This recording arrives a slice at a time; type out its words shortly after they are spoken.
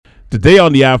Today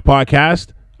on the AV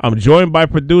Podcast, I'm joined by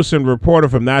producer and reporter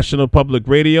from National Public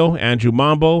Radio, Andrew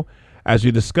Mambo, as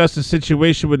we discuss the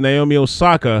situation with Naomi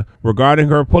Osaka regarding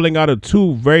her pulling out of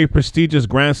two very prestigious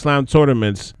Grand Slam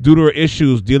tournaments due to her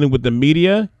issues dealing with the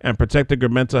media and protecting her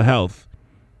mental health.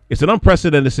 It's an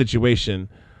unprecedented situation.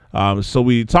 So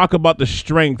we talk about the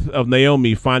strength of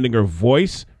Naomi finding her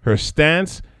voice, her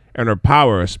stance, and her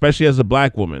power, especially as a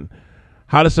black woman.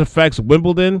 How this affects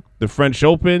Wimbledon, the French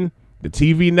Open, the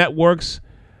TV networks,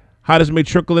 how this may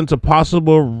trickle into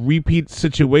possible repeat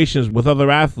situations with other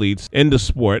athletes in the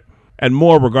sport, and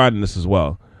more regarding this as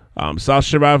well. South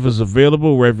Sharav is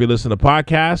available wherever you listen to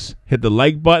podcasts. Hit the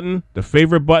like button, the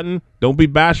favorite button. Don't be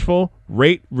bashful.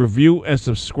 Rate, review, and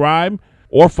subscribe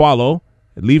or follow.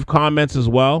 Leave comments as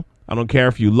well. I don't care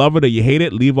if you love it or you hate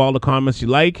it. Leave all the comments you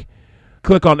like.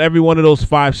 Click on every one of those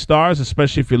 5 stars,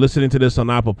 especially if you're listening to this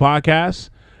on Apple Podcasts.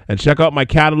 And check out my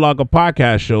catalog of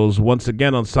podcast shows once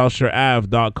again on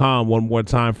SouthShoreAv.com. One more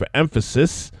time for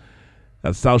emphasis.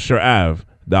 That's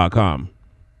SouthShoreAv.com.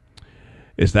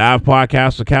 It's the AV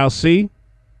Podcast with Cal C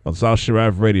on South Shore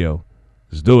Ave Radio.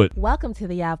 Let's do it. Welcome to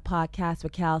the AV Podcast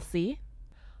with Cal C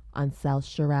on South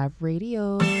Shore Ave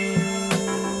Radio.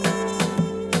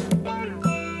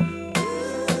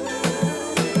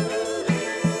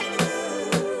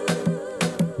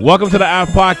 Welcome to the AV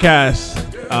Podcast.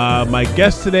 My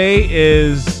guest today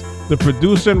is the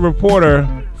producer and reporter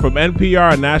from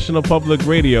NPR, National Public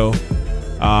Radio.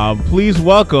 Please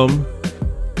welcome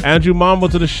Andrew Mambo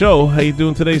to the show. How you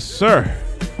doing today, sir?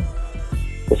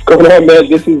 What's going on, man?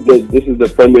 This is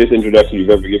the friendliest introduction you've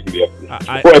ever given me.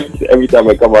 Every time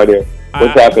I come on here,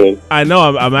 what's happening? I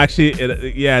know. I'm actually.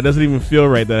 It doesn't even feel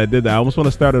right that I did that. I almost want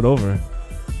to start it over.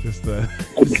 Just keep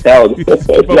up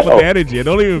with the energy. It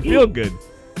don't even feel good.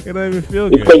 It don't even feel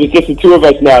good. Because it's just the two of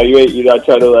us now. You're not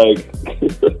trying to like.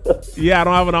 Yeah, I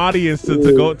don't have an audience to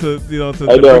go to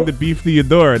bring the beef to your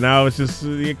door. Now it's just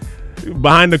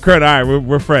behind the curtain. All right,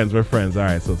 we're friends. We're friends. All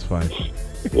right, so it's fine.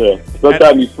 Yeah,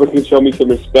 sometimes you freaking show me some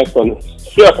respect on the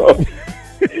show.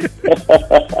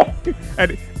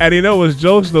 and it was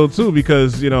jokes though too,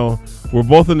 because we're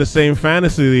both in the same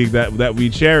fantasy league that we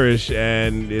cherish,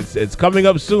 and it's coming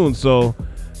up soon. So.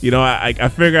 I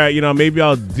figure maybe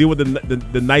I'll deal with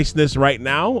the niceness right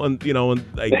now, and you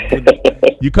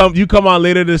come on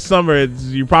later this summer,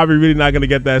 you're probably really not gonna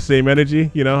get that same energy.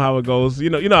 You know how it goes.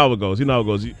 You know how it goes.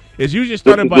 It's usually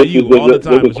started by you all the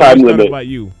time. It's always started by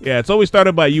you. Yeah, it's always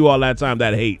started by you all that time.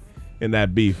 That hate and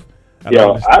that beef.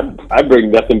 I bring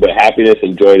nothing but happiness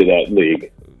and joy to that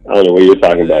league. I don't know what you're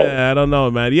talking about. Yeah, I don't know,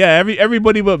 man. Yeah,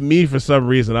 everybody but me for some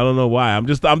reason. I don't know why. I'm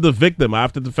the victim. I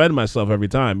have to defend myself every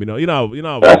time. You know how it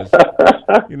is.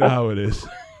 You know how it is.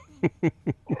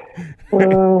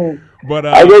 But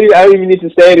I don't even need to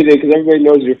say anything because everybody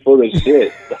knows you're full of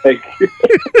shit. Like.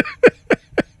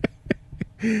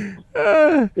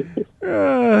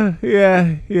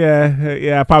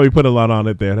 Yeah. I probably put a lot on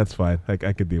it there. That's fine. I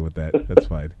could deal with that. That's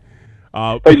fine.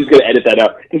 I'm just gonna edit that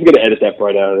out. Just gonna edit that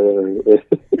part out.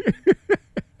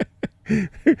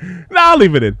 No, I'll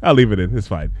leave it in. It's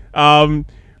fine.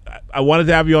 I wanted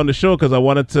to have you on the show because I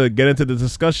wanted to get into the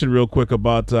discussion real quick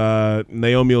about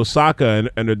Naomi Osaka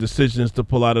and her decisions to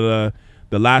pull out of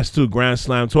the last 2 Grand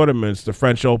Slam tournaments, the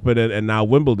French Open and now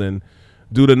Wimbledon,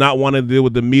 due to not wanting to deal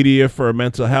with the media for her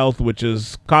mental health, which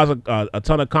has caused a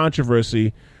ton of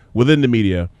controversy within the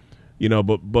media.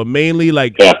 But mainly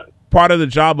part of the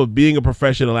job of being a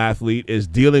professional athlete is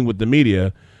dealing with the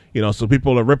media, so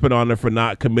people are ripping on her for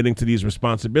not committing to these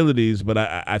responsibilities. But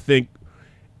I think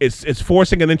it's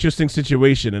forcing an interesting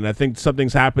situation, and I think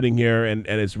something's happening here, and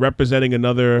it's representing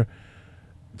another.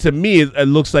 To me, it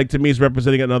looks like it's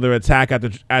representing another attack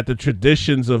at the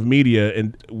traditions of media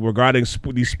and regarding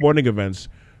these sporting events,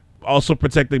 also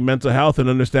protecting mental health and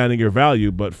understanding your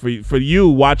value. But for you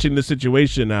watching the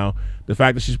situation now, the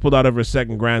fact that she's pulled out of her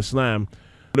 2nd Grand Slam.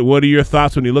 What are your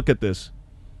thoughts when you look at this?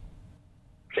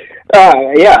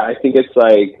 I think it's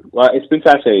been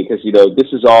fascinating because,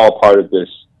 this is all part of this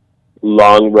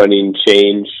long-running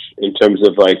change in terms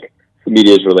of, the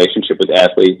media's relationship with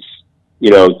athletes,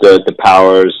 the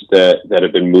powers that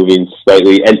have been moving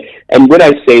slightly. And when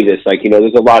I say this,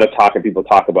 there's a lot of talk and people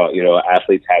talk about,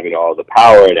 athletes having all the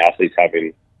power and athletes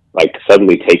having,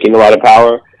 suddenly taking a lot of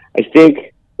power. I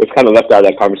think what's kind of left out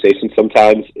of that conversation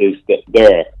sometimes is that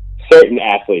there are certain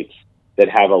athletes that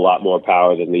have a lot more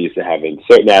power than they used to have, and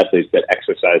certain athletes that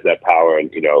exercise that power. And,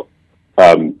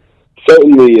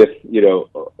 certainly if,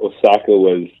 Osaka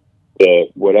was the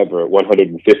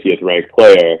 150th ranked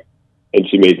player and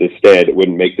she made this stand, it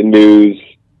wouldn't make the news.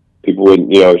 People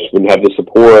wouldn't, she wouldn't have the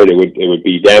support. It would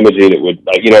be damaging. It would,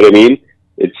 you know what I mean?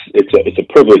 it's a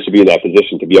privilege to be in that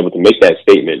position, to be able to make that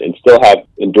statement and still have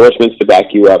endorsements to back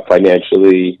you up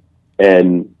financially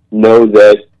and know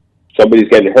that somebody's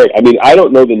getting hurt. I mean, I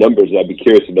don't know the numbers. I'd be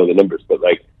curious to know the numbers, but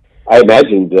like, I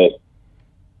imagine that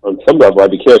on some level,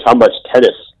 I'd be curious how much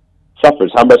tennis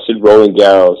suffers. How much did Roland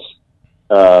Garros,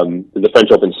 the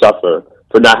French Open, suffer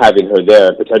for not having her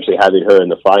there, potentially having her in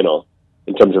the final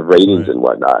in terms of ratings and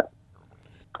whatnot?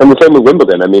 And the same with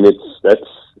Wimbledon. I mean, it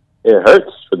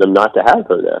hurts for them not to have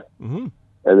her there, and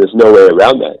there's no way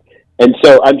around that. And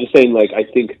so I'm just saying, like, I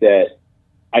think that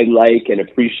I like and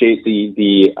appreciate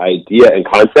the idea and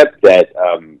concept that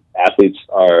athletes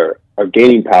are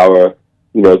gaining power,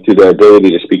 you know, through their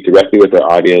ability to speak directly with their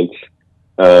audience.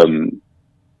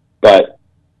 But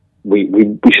we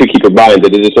should keep in mind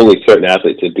that it is only certain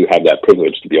athletes that do have that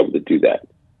privilege to be able to do that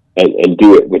and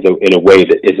do it in a way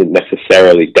that isn't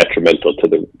necessarily detrimental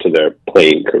to their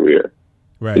playing career.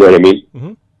 Right. You know what I mean?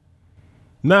 Mm-hmm.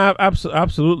 No,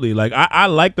 absolutely. Like, I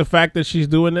like the fact that she's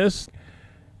doing this.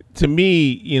 To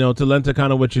me, you know, to lend to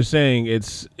kind of what you're saying,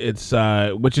 it's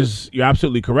which is, you're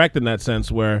absolutely correct in that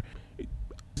sense, where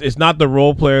it's not the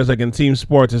role players like in team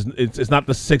sports. It's not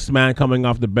the sixth man coming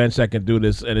off the bench that can do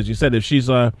this. And as you said, if she's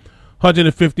a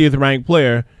 150th ranked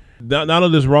player, not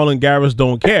only does Roland Garros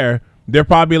don't care, they're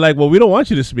probably like, well, we don't want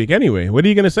you to speak anyway. What are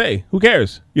you going to say? Who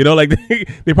cares? You know, like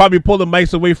they probably pull the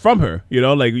mics away from her. You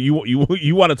know, like you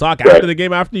want to talk after the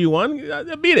game after you won?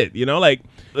 Beat it. You know, like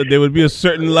there would be a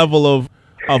certain level of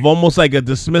almost like a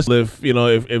dismissal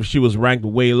if she was ranked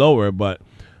way lower. But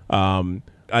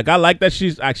like, I like that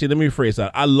she's actually, let me rephrase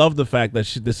that. I love the fact that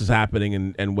this is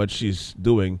happening and what she's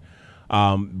doing.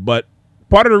 But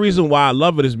part of the reason why I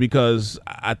love it is because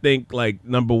I think, like,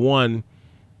 number one,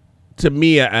 to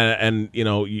me, and you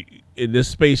know, in this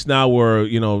space now where,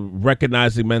 you know,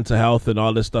 recognizing mental health and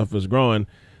all this stuff is growing,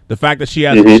 the fact that she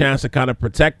has a chance to kind of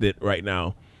protect it right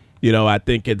now, you know, I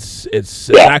think it's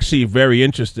actually very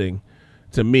interesting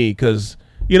to me, because,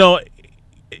 you know,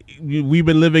 we've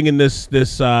been living in this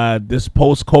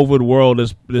post-COVID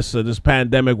world, this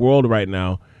pandemic world right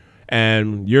now,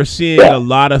 and you're seeing a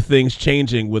lot of things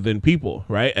changing within people,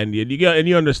 right? And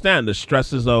you understand the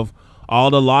stresses of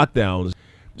all the lockdowns.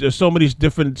 There's so many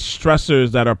different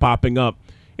stressors that are popping up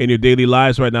in your daily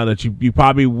lives right now that you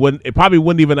probably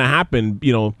wouldn't even have happened,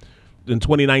 you know, in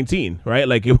 2019, right?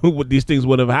 Like these things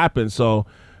would have happened. So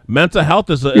mental health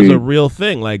is a real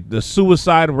thing. Like the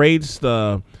suicide rates,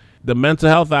 the mental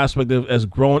health aspect has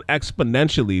grown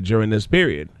exponentially during this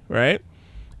period, right?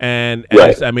 And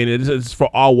I mean, it's for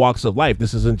all walks of life.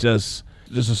 This isn't just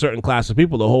a certain class of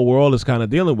people. The whole world is kind of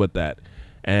dealing with that.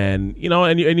 And, you know,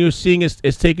 and you're seeing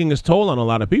it's taking its toll on a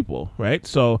lot of people, right?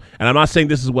 So, and I'm not saying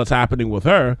this is what's happening with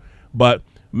her, but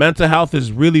mental health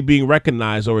is really being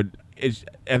recognized, I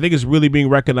think it's really being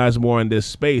recognized more in this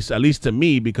space, at least to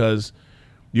me, because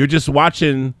you're just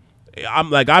watching.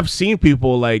 I've seen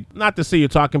people, like, not to say you're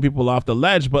talking people off the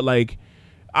ledge, but like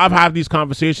I've had these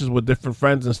conversations with different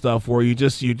friends and stuff where you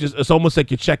just it's almost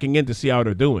like you're checking in to see how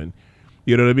they're doing.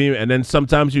 You know what I mean? And then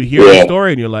sometimes you hear a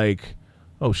story and you're like,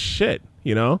 oh shit.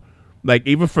 You know, like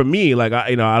even for me, like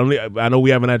I know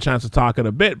we haven't had a chance to talk in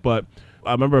a bit, but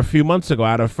I remember a few months ago I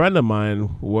had a friend of mine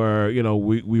where, you know,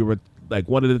 we were like,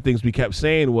 one of the things we kept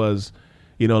saying was,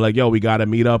 you know, like, yo, we got to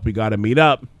meet up,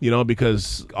 you know,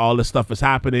 because all this stuff is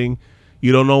happening.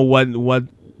 You don't know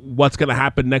what's going to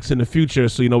happen next in the future.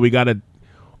 So, you know, we got to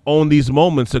own these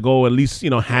moments to go at least, you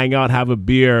know, hang out, have a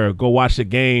beer, go watch a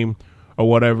game or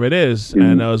whatever it is.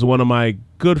 And it was one of my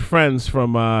good friends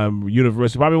from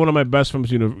university, probably one of my best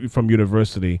friends from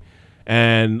university.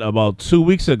 And about 2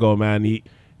 weeks ago, man,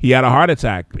 he had a heart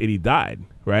attack and he died,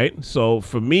 right? So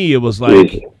for me, it was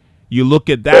like, you look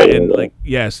at that and like,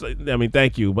 yes, I mean,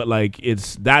 thank you. But like,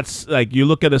 that's like, you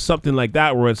look at something like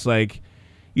that where it's like,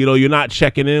 you know, you're not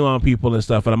checking in on people and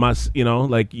stuff. And I'm not, you know,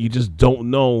 like, you just don't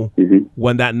know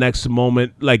when that next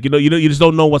moment, like, you just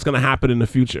don't know what's going to happen in the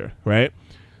future. Right.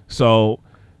 So,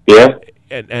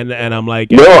 and I'm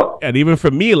like, and even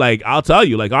for me, like, I'll tell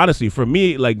you, like, honestly, for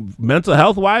me, like, mental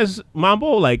health wise,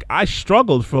 Mambo, like, I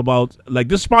struggled for about, like,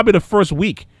 this is probably the first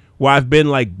week where I've been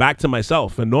like back to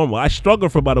myself and normal. I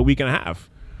struggled for about a week and a half,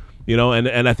 you know,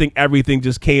 and I think everything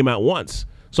just came at once.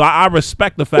 So I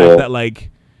respect the fact that, like,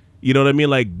 you know what I mean?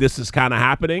 Like, this is kind of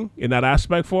happening in that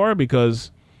aspect for her,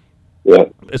 because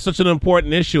it's such an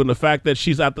important issue. And the fact that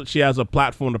she has a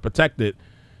platform to protect it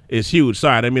is huge.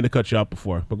 Sorry, I didn't mean to cut you off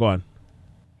before, but go on.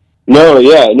 No,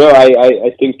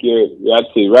 I think you're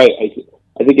absolutely right.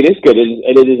 I think it is good,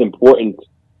 and it is important,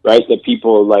 right, that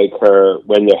people like her,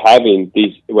 when they're having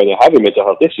mental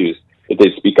health issues, that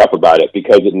they speak up about it,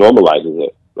 because it normalizes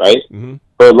it, right?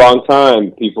 For a long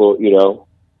time, people, you know,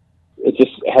 it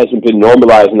just hasn't been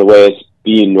normalized in the way it's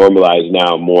being normalized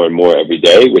now more and more every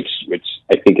day, which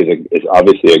I think is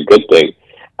obviously a good thing.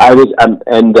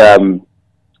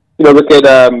 Look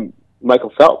at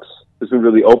Michael Phelps, who's been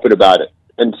really open about it,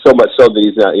 and so much so that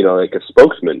he's like a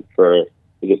spokesman for,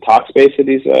 is it Talkspace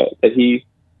that he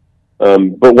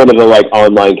but one of the like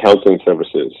online counseling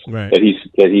services right. that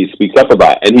he speaks up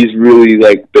about, and he's really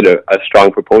like been a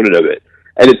strong proponent of it.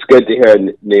 And it's good to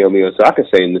hear Naomi Osaka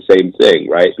saying the same thing,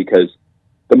 right? Because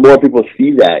the more people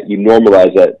see that, you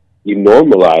normalize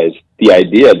the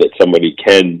idea that somebody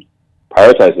can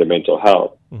prioritize their mental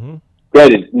health. Mm-hmm.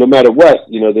 Granted, no matter what,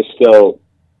 there still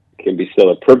can be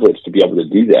a privilege to be able to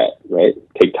do that, right?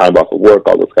 Take time off of work,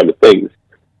 all those kind of things.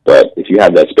 But if you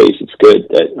have that space, it's good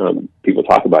that people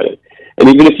talk about it. And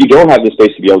even if you don't have the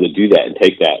space to be able to do that and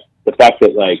take that, the fact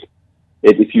that like,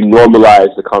 if you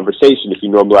normalize the conversation, if you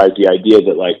normalize the idea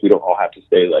that like we don't all have to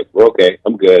say like, well, okay,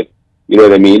 I'm good, you know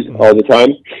what I mean, mm-hmm. all the time,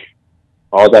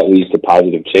 all that leads to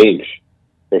positive change,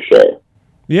 for sure.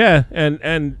 Yeah,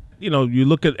 and you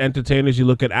look at entertainers, you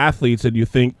look at athletes, and you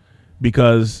think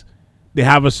because they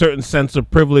have a certain sense of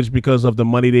privilege because of the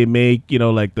money they make,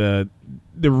 like the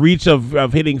reach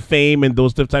of hitting fame and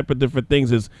those type of different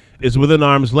things is within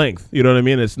arm's length. You know what I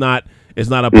mean? It's not a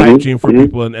pipe mm-hmm. dream for mm-hmm.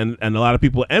 people, and a lot of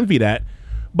people envy that.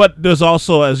 But there's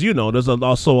also, as you know, there's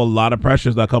also a lot of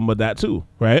pressures that come with that too,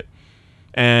 right?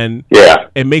 And yeah,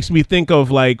 it makes me think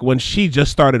of like when she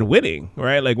just started winning,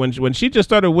 right? Like when she just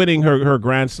started winning her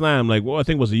Grand Slam, like I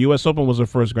think it was the U.S. Open was her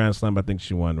first Grand Slam. I think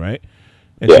she won, right?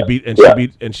 And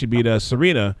she beat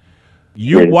Serena.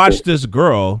 You watch this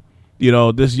girl,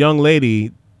 this young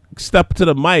lady step to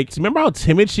the mic. Remember how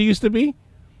timid she used to be?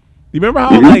 You remember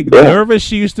how nervous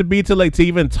she used to be to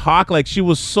even talk? Like she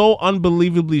was so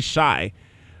unbelievably shy.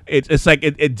 It's like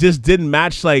it just didn't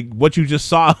match like what you just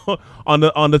saw on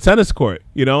the tennis court,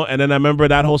 And then I remember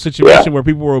that whole situation where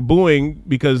people were booing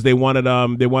because they wanted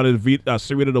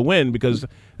Serena to win because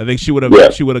I think she would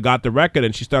have got the record,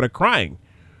 and she started crying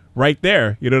right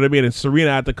there. You know what I mean? And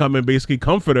Serena had to come and basically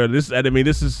comfort her. This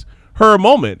is her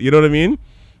moment. You know what I mean?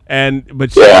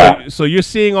 So you're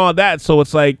seeing all that. So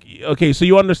it's like, okay, so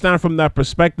you understand from that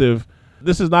perspective,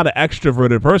 this is not an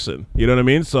extroverted person. You know what I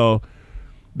mean? So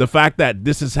the fact that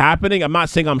this is happening, I'm not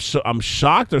saying I'm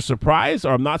shocked or surprised,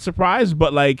 or I'm not surprised,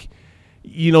 but like,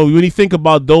 when you think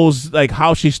about those, like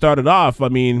how she started off, I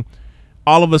mean,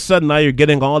 all of a sudden now you're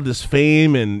getting all this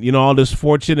fame and, all this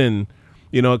fortune, and,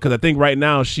 because I think right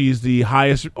now she's the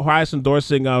highest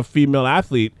endorsing female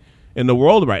athlete in the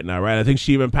world right now, right? I think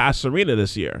she even passed Serena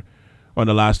this year or in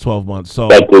the last 12 months. So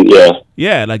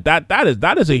yeah, like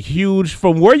that is a huge,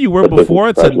 from where you were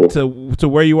before to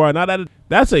where you are now,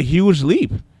 that's a huge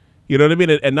leap. You know what I mean?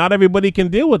 And not everybody can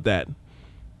deal with that.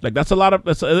 Like it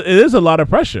is a lot of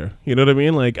pressure. You know what I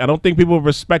mean? Like I don't think people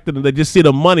respect it, and they just see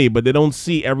the money, but they don't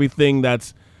see everything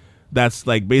that's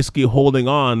like basically holding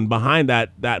on behind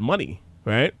that money,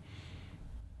 right?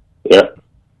 Yeah.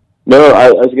 No,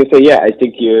 I was gonna say, I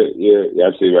think you're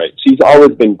absolutely right. She's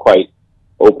always been quite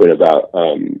open about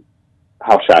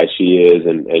how shy she is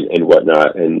and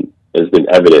whatnot, and has been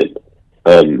evident.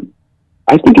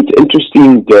 I think it's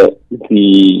interesting that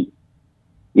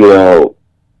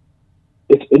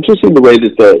it's interesting the way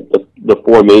that the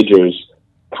four majors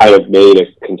kind of made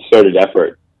a concerted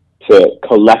effort to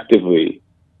collectively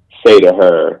say to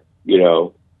her,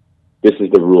 this is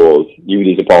the rules, you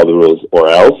need to follow the rules or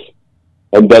else.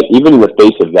 And that even in the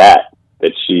face of that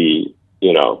she,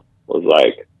 was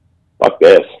like, fuck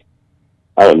this,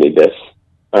 I don't need this,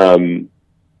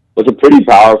 was a pretty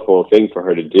powerful thing for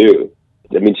her to do.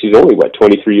 I mean, she's only,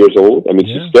 23 years old? I mean,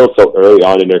 she's still so early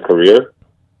on in her career.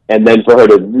 And then for her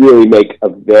to really make a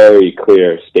very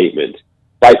clear statement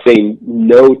by saying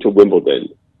no to Wimbledon,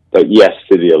 but yes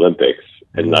to the Olympics,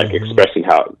 and expressing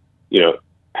how,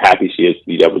 happy she is to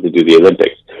be able to do the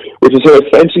Olympics, which is her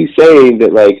essentially saying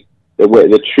that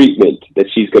the treatment that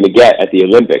she's going to get at the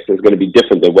Olympics is going to be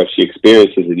different than what she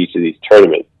experiences at each of these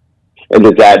tournaments. And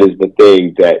that is the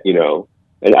thing that,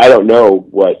 and I don't know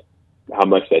how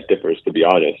much that differs, to be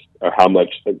honest, or how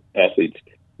much athletes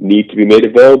need to be made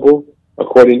available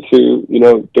according to,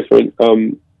 different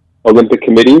Olympic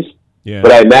committees. Yeah.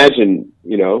 But I imagine,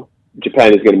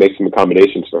 Japan is going to make some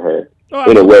accommodations for her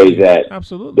in a way that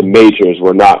the majors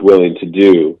were not willing to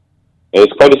do. And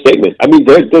it's quite a statement. I mean,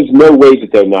 there's no way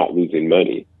that they're not losing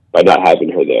money by not having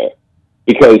her there,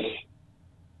 because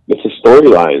it's a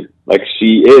storyline. Like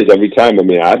she is every time. I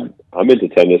mean, I'm into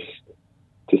tennis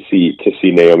to see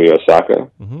Naomi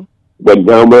Osaka. Mm-hmm. When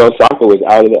Naomi Osaka was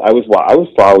out of I was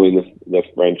following the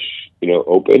French,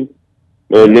 Open.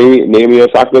 When Naomi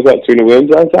Osaka was at Serena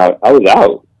Williams, I was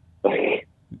out. Like,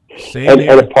 And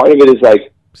a part of it is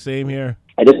like, same here.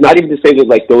 And it's not even to say that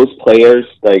like those players,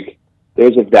 like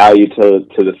there's a value to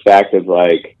the fact of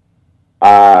like,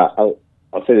 I'll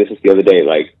say this just the other day,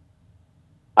 like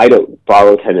I don't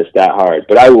follow tennis that hard,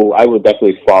 but I will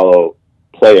definitely follow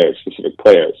specific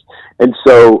players. And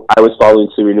so I was following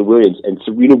Serena Williams, and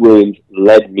Serena Williams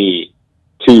led me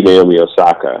to Naomi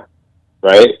Osaka,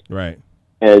 right? Right.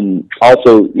 And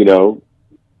also,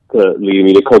 leading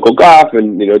me to Coco Gauff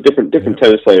and, different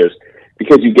tennis players,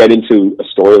 because you get into a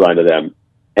storyline of them.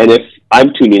 And if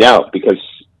I'm tuning out because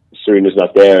Serena's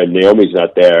not there and Naomi's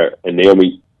not there, and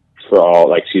Naomi, for all,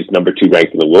 like, she's number 2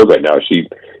 ranked in the world right now, she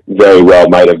very well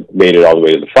might have made it all the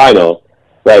way to the final.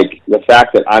 Like, the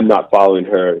fact that I'm not following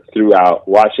her throughout,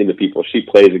 watching the people she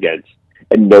plays against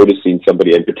and noticing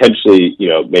somebody and potentially,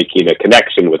 making a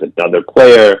connection with another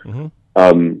player,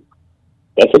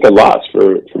 that's like a loss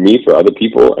for me, for other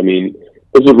people. I mean,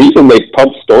 there's a reason they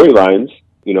pump storylines,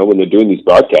 when they're doing these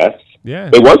broadcasts.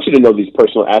 Yeah. They want you to know these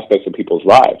personal aspects of people's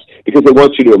lives because they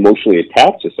want you to emotionally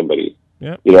attach to somebody.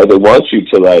 Yeah. They want you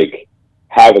to, like,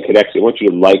 have a connection. They want you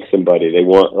to like somebody. They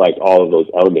want, like, all of those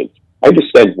elements. I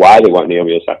understand why they want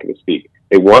Naomi Osaka to speak.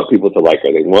 They want people to like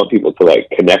her. They want people to, like,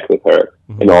 connect with her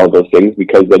and all of those things,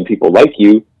 because then people like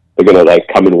you, they're going to, like,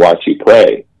 come and watch you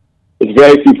play. There's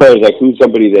very few players, like, who's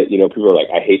somebody that, people are like,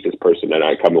 I hate this person, and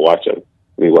I come and watch them.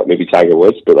 I mean, maybe Tiger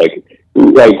Woods, but, like,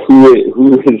 who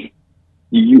is,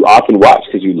 you often watch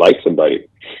because you like somebody.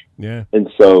 Yeah. And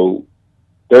so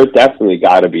there's definitely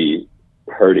got to be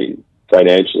hurting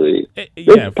financially.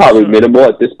 It's probably minimal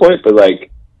at this point, but,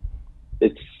 like,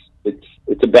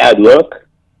 it's a bad look.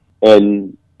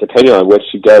 And depending on what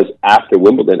she does after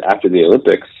Wimbledon, after the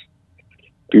Olympics,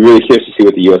 be really curious to see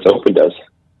what the U.S. Open does.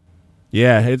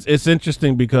 Yeah, it's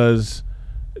interesting because,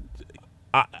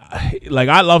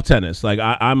 I love tennis. Like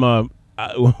I'm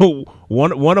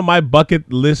one of my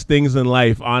bucket list things in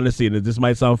life, honestly, and this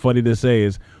might sound funny to say,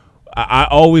 is I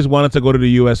always wanted to go to the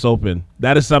U.S. Open.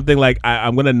 That is something like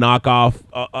I'm gonna knock off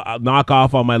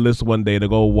on my list one day to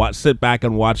go sit back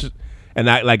and watch it, and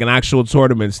act like an actual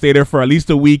tournament. Stay there for at least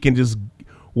a week and just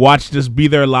be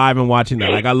there live and watching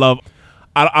that. Like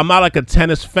I'm not like a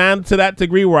tennis fan to that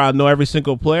degree where I know every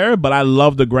single player, but I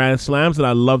love the Grand Slams and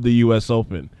I love the U.S.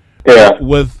 Open. Yeah.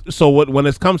 When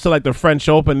it comes to like the French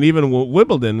Open, and even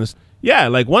Wimbledon,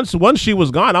 like once she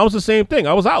was gone, I was the same thing.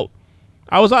 I was out.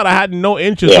 I had no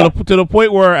interest to the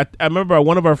point where I remember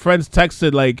one of our friends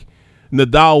texted like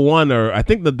Nadal won, or I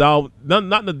think Nadal,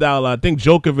 not Nadal, I think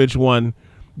Djokovic won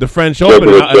the French Open,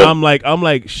 and I'm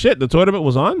like, shit, the tournament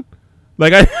was on.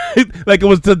 Like like it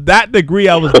was to that degree,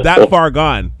 I was that far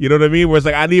gone. You know what I mean? Where it's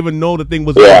like I didn't even know the thing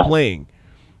was even playing.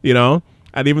 I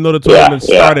didn't even know the tournament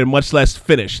started, much less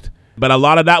finished. But a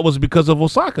lot of that was because of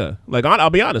Osaka. Like I'll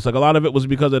be honest, like a lot of it was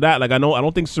because of that. Like I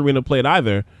don't think Serena played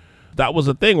either. That was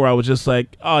a thing where I was just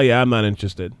like, oh yeah, I'm not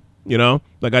interested.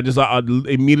 Like I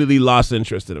immediately lost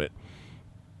interest in it.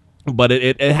 But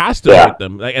it has to hurt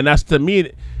them. Like, and that's, to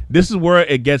me, this is where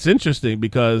it gets interesting,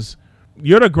 because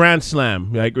you're the Grand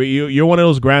Slam. Like you're one of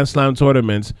those Grand Slam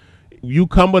tournaments. You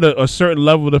come with a certain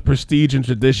level of prestige and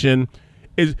tradition.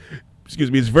 It's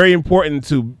very important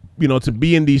to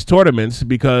be in these tournaments,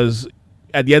 because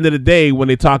at the end of the day, when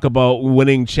they talk about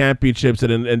winning championships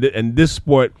and this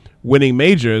sport winning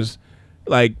majors,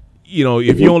 like,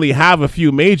 if you only have a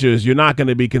few majors, you're not going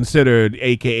to be considered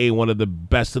AKA one of the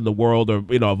best in the world, or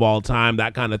of all time,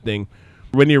 that kind of thing.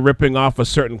 When you're ripping off a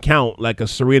certain count, like a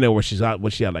Serena, where she had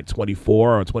like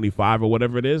 24 or 25 or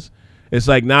whatever it is, it's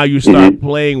like now you start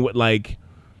playing with like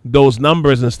those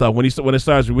numbers and stuff. When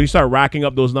you start racking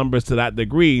up those numbers to that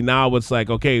degree, now it's like,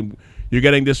 okay, you're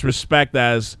getting this respect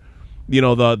as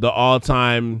the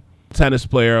all-time tennis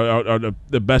player, or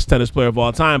the best tennis player of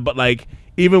all time. But like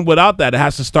even without that, it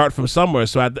has to start from somewhere.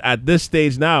 So at this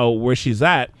stage now, where she's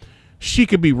at, she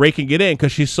could be raking it in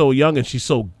because she's so young and she's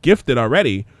so gifted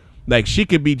already. Like she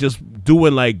could be just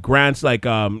doing like grants, like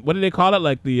what do they call it?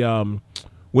 Like the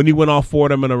when you win all 4 of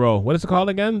them in a row. What is it called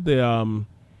again? The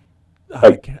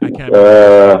I can't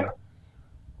remember.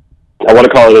 I want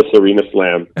to call it a Serena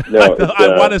Slam. No,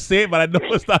 I want to say it, but I know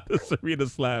it's not the Serena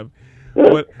Slam.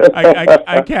 But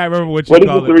I can't remember what you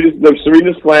call it. The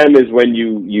Serena Slam is when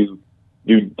you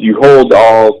hold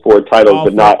all 4 titles,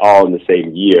 but not all in the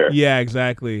same year. Yeah,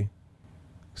 exactly.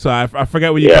 So I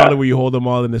forget what you call it, where you hold them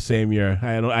all in the same year.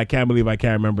 I can't believe I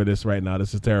can't remember this right now.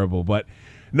 This is terrible. But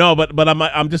no, but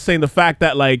I'm just saying the fact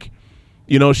that, like,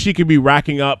 she could be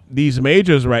racking up these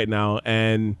majors right now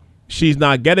and she's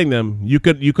not getting them. You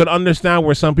could understand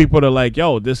where some people are like,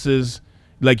 yo, this is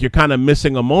like, you're kind of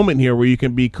missing a moment here where you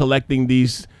can be collecting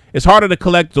these. It's harder to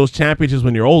collect those championships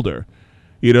when you're older.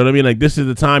 You know what I mean? Like, this is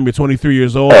the time. You're 23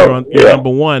 years old. You're number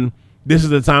one. This is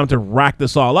the time to rack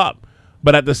this all up.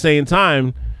 But at the same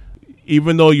time,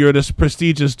 even though you're this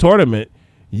prestigious tournament,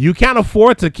 you can't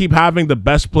afford to keep having the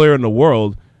best player in the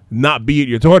world not be at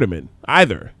your tournament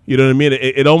either. You know what I mean?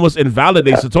 It almost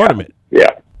invalidates the tournament.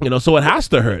 Yeah. You know, so it has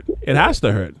to hurt. It has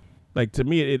to hurt. Like, to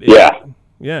me, yeah.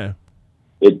 No,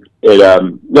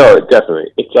 it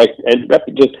definitely. It's like, and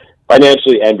just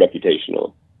financially and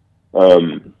reputational.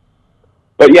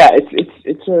 But yeah, it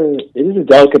is a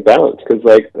delicate balance because,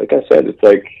 like I said, it's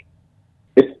like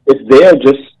if they are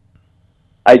just,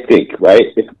 I think, right,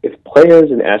 if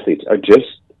players and athletes are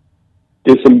just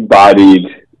disembodied,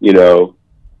 you know,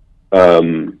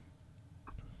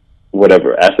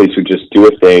 whatever, athletes who just do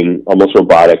a thing, almost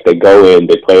robotic. They go in,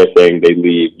 they play a thing, they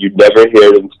leave. You never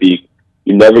hear them speak.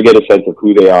 You never get a sense of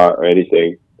who they are or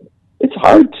anything. It's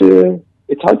hard to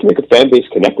make a fan base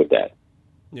connect with that.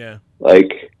 Yeah.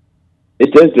 Like,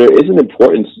 it does. There is an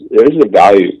importance. There is a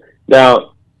value.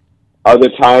 Now, are there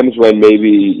times when maybe,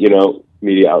 you know,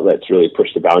 media outlets really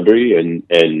push the boundary and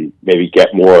maybe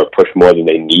get more, push more than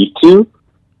they need to,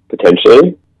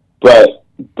 potentially? But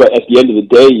at the end of the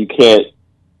day, you can't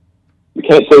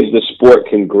say that the sport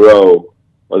can grow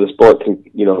or the sport can,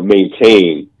 you know,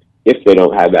 maintain if they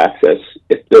don't have access,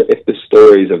 if the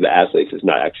stories of the athletes is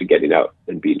not actually getting out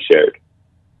and being shared.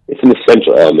 It's an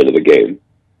essential element of the game.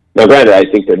 Now, granted, I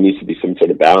think there needs to be some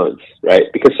sort of balance, right?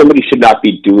 Because somebody should not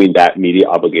be doing that media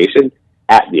obligation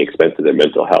at the expense of their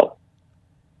mental health.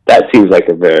 That seems like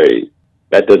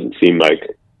that doesn't seem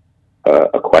like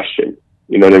a question.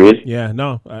 You know what I mean? Yeah,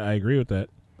 no, I agree with that.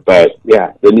 But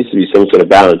yeah, there needs to be some sort of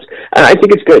balance. And I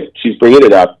think it's good. She's bringing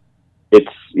it up.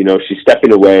 It's, you know, she's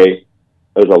stepping away.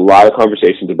 There's a lot of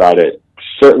conversations about it.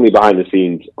 Certainly behind the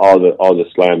scenes, all the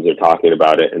slams are talking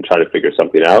about it and trying to figure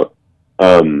something out.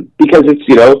 Because it's,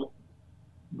 you know,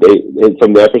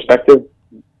 from their perspective,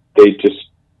 I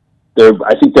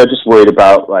think they're just worried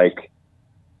about, like,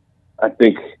 I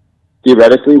think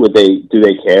theoretically, do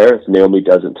they care if Naomi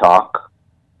doesn't talk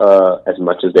as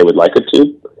much as they would like her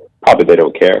to? Probably they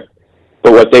don't care.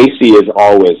 But what they see is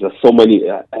always, so many,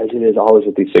 as it is always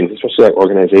with these things, especially like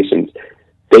organizations,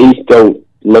 they don't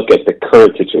look at the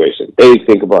current situation. They're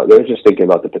just thinking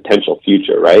about the potential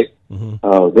future, right? Mm-hmm.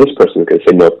 Oh, this person is going to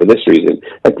say no for this reason.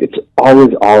 Like, it's always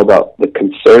all about, the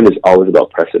concern is always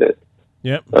about precedent.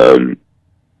 Yep.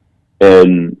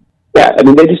 And yeah, I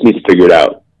mean, they just need to figure it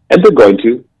out. And they're going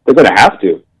to. They're going to have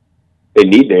to. They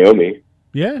need Naomi.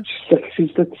 Yeah.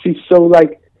 She's so,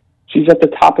 like, she's at the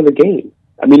top of the game.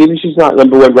 I mean, even she's not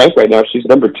number one ranked right now. She's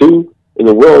number 2 in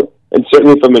the world. And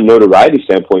certainly from a notoriety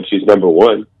standpoint, she's number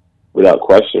 1 without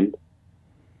question.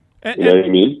 You know what I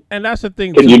mean? And that's the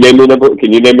thing. Can you name a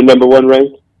number 1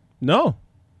 ranked? No.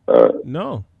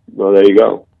 No. Well, there you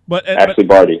go. Ashley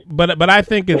Barty. But I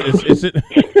think it's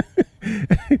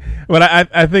but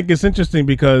I think it's interesting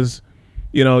because,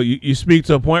 you know, you speak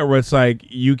to a point where it's like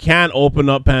you can't open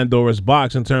up Pandora's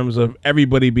box in terms of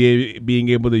everybody being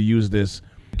able to use this.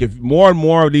 If more and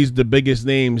more of the biggest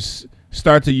names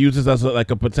start to use this as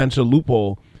a potential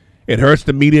loophole, it hurts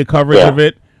the media coverage of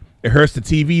it. It hurts the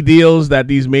TV deals that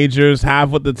these majors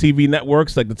have with the TV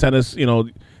networks, like the tennis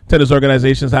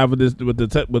organizations have with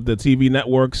the TV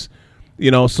networks. You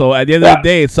know, so at the end of the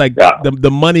day, it's like the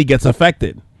money gets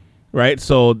affected, right?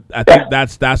 So I think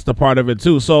that's the part of it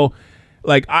too. So,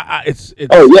 like, it's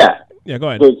oh yeah, go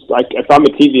ahead. So it's like if I'm a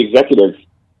TV executive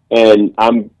and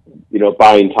I'm, you know,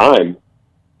 buying time,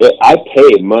 I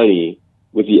pay money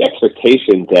with the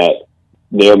expectation that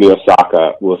Naomi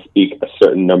Osaka will speak a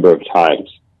certain number of times.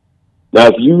 Now,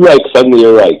 if you suddenly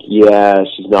are like, yeah,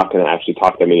 she's not going to actually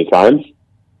talk that many times,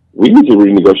 we need to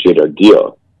renegotiate our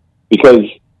deal because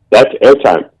that's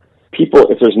airtime.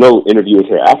 People, if there's no interview with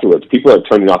her afterwards, people are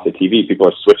turning off the TV. People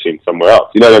are switching somewhere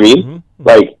else. You know what I mean? Mm-hmm.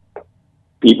 Like,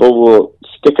 people will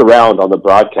stick around on the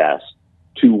broadcast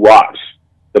to watch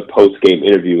the post-game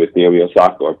interview with Naomi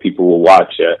Osaka, or people will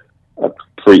watch a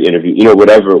pre-interview, you know,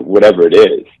 whatever it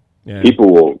is. Yeah.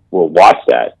 People will watch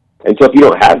that. And so if you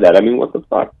don't have that, I mean, what the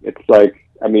fuck? It's like,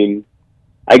 I mean,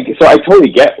 I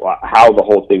totally get how the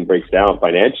whole thing breaks down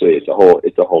financially. It's a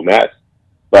whole mess.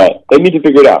 But they need to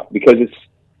figure it out because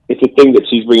it's a thing that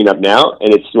she's bringing up now,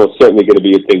 and it's most certainly going to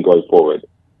be a thing going forward.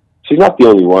 She's not the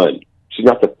only one. She's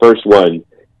not the first one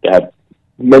to have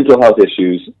mental health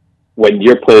issues when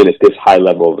you're playing at this high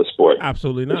level of the sport.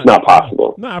 Absolutely not. It's not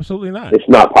possible. No, absolutely not. It's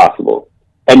not possible.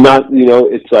 And not, you know,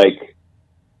 it's like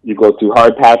you go through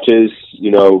hard patches,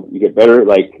 you know, you get better.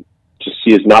 Like,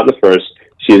 she is not the first.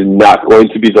 She is not going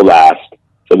to be the last.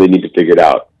 So they need to figure it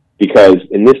out. Because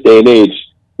in this day and age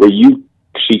where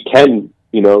she can,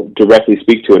 you know, directly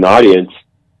speak to an audience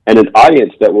and an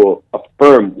audience that will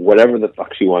affirm whatever the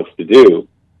fuck she wants to do,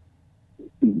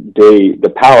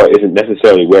 the power isn't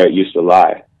necessarily where it used to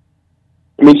lie.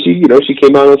 I mean, she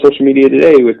came out on social media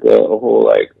today with a whole,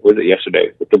 like, was it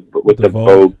yesterday with the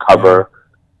Vogue cover?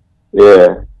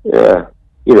 Yeah,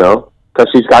 because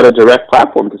she's got a direct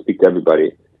platform to speak to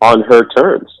everybody on her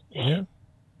terms. Yeah.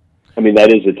 I mean,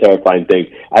 that is a terrifying thing.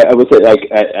 I would say, like,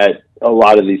 at a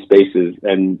lot of these spaces,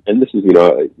 and this is,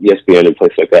 ESPN and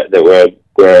places like that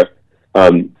where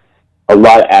a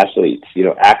lot of athletes,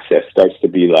 access starts to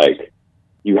be like,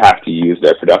 you have to use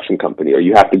their production company, or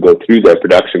you have to go through their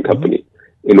production company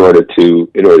in order to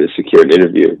secure an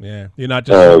interview. Yeah, you're not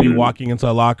just be walking into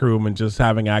a locker room and just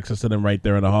having access to them right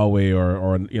there in the hallway,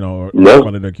 or in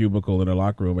front of their cubicle in their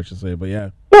locker room, I should say. But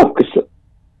yeah, no, because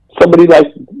somebody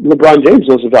like LeBron James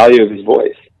knows the value of his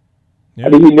voice. Yeah. I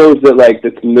mean, he knows that, like,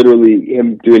 that's literally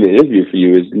him doing an interview for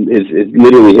you is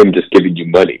literally him just giving you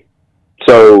money.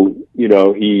 So,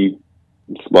 he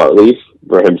smartly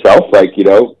for himself, like,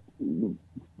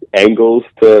 angles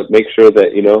to make sure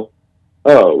that,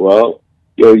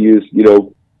 you'll use,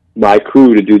 my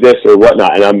crew to do this or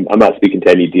whatnot. And I'm not speaking to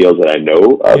any deals that I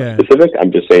know are specific.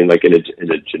 I'm just saying, like, in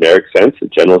a generic sense, a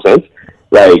general sense,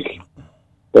 like,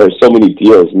 there are so many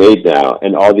deals made now,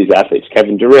 and all these athletes,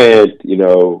 Kevin Durant,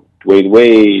 Dwayne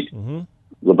Wade,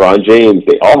 LeBron James,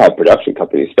 they all have production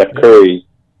companies, Steph Curry,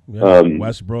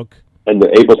 Westbrook. And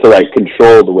they're able to, like,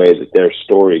 control the way that their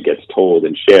story gets told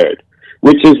and shared,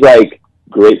 which is, like,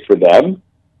 great for them.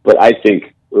 But I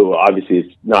think, obviously,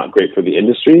 it's not great for the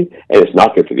industry, and it's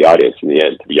not good for the audience in the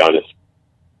end, to be honest.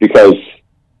 Because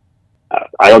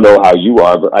I don't know how you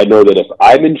are, but I know that if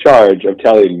I'm in charge of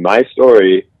telling my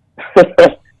story,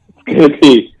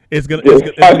 it's gonna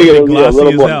be a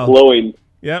little more glowing.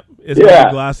 Yep, it's gonna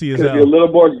be glossy as hell. It's gonna be a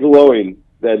little more glowing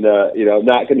than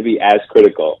not going to be as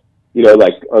critical.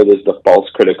 Or there's the false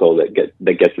critical that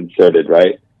gets inserted,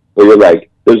 right? Where you're like,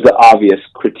 there's the obvious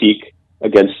critique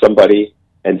against somebody,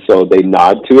 and so they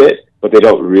nod to it, but they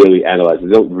don't really analyze it.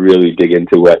 They don't really dig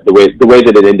into what the way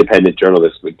that an independent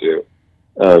journalist would do.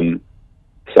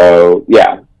 So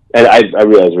yeah, and I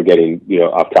realize we're getting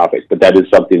off topic, but that is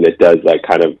something that does, like,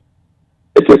 kind of,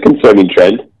 it's a concerning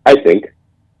trend, I think,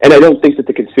 and I don't think that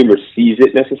the consumer sees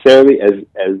it necessarily as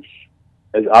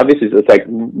obvious. It's like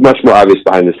much more obvious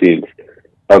behind the scenes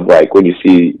of, like, when you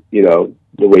see the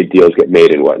way deals get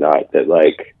made and whatnot, that,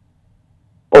 like,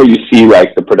 or you see,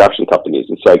 like, the production companies.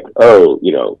 It's like,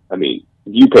 I mean,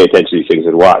 you pay attention to these things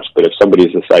and watch, but if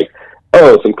somebody's just like,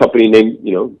 some company named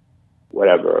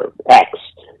whatever X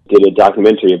did a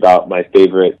documentary about my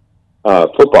favorite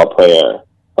football player.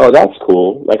 Oh, that's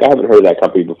cool. Like, I haven't heard of that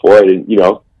company before. And,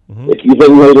 if you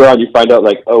then later on you find out,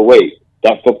 like, oh, wait,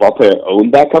 that football player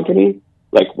owned that company?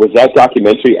 Like, was that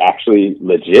documentary actually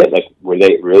legit? Like, were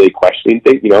they really questioning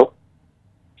things?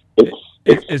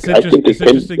 It's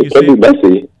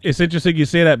interesting you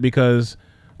say that because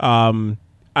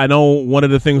I know one of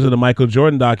the things in the Michael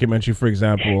Jordan documentary, for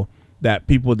example, that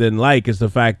people didn't like is the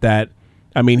fact that,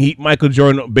 I mean, Michael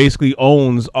Jordan basically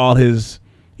owns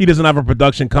he doesn't have a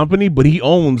production company, but he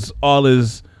owns all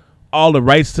the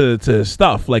rights to his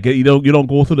stuff. Like, you don't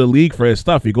go through the league for his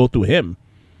stuff. You go through him,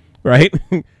 right?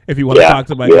 If you want to talk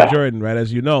to Michael Jordan, right?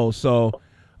 As you know. So,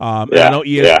 and I know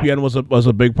ESPN was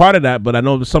a big part of that, but I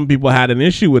know some people had an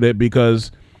issue with it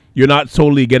because you're not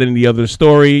totally getting the other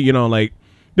story. Like,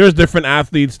 there's different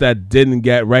athletes that didn't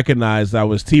get recognized that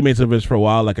was teammates of his for a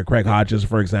while, like a Craig Hodges,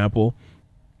 for example.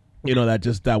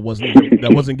 That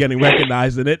wasn't getting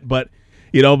recognized in it, but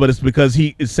it's because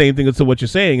it's same thing to what you're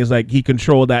saying is, like, he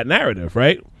controlled that narrative,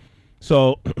 right?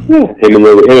 So him in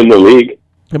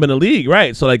the league,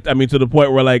 right? So, like, I mean, to the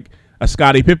point where, like, a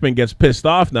Scottie Pippen gets pissed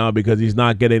off now because he's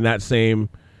not getting that same.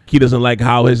 He doesn't like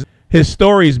how his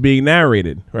story is being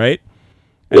narrated, right?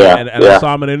 And I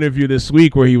saw him in an interview this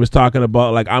week where he was talking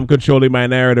about, like, I'm controlling my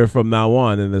narrative from now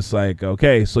on, and it's like,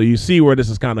 okay, so you see where this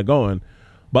is kind of going,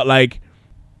 but, like,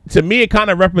 to me, it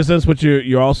kind of represents what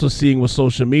you're also seeing with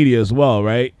social media as well,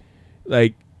 right?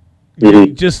 Like,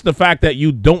 just the fact that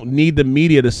you don't need the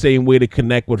media the same way to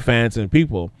connect with fans and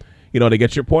people, to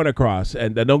get your point across.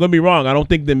 And don't get me wrong, I don't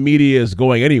think the media is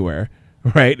going anywhere,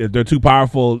 right? They're too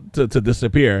powerful to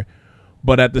disappear.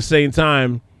 But at the same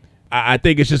time, I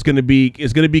think it's just going to be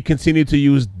continued to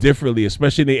use differently,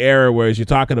 especially in the era where, as you're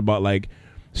talking about, like,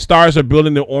 stars are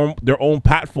building their own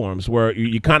platforms where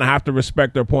you kind of have to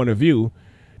respect their point of view.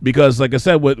 Because, like I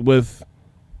said, with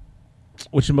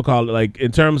whatchamacallit, like,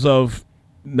 in terms of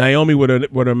Naomi with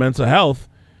her mental health,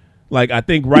 like, I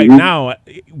think right now,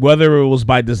 whether it was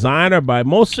by design or by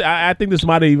I think this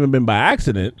might have even been by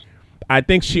accident. I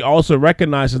think she also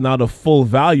recognizes now the full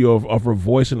value of her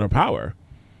voice and her power.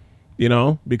 You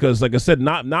know, because like I said,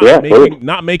 not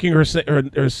making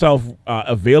herself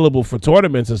available for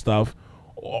tournaments and stuff,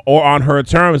 or on her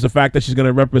terms, the fact that she's going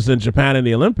to represent Japan in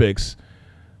the Olympics,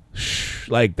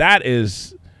 like that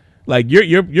is like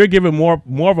you're giving more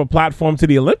of a platform to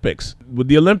the Olympics. With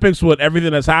the Olympics, with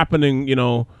everything that's happening, you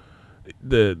know,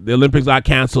 the Olympics got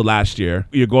canceled last year.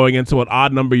 You're going into an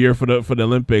odd number year for the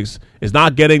Olympics. It's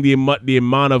not getting the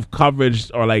amount of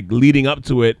coverage or like leading up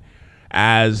to it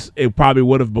as it probably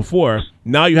would have before.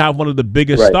 Now you have one of the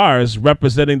biggest stars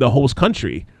representing the host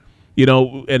country, you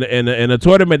know, in a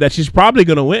tournament that she's probably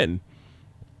going to win.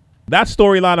 That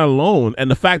storyline alone,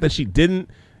 and the fact that she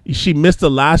missed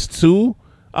the last two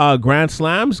Grand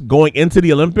Slams going into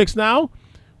the Olympics now,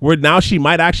 where now she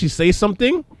might actually say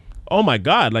something. Oh my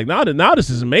God! Like now this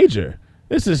is major.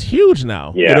 This is huge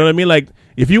now. Yeah. You know what I mean? Like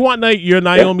if you want your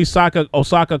Naomi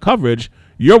Osaka coverage,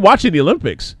 you're watching the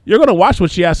Olympics. You're gonna watch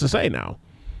what she has to say now.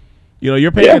 You know,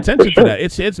 you're paying attention to that.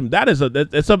 It's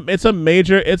a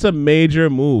major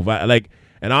move.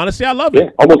 And honestly, I love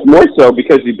it. Almost more so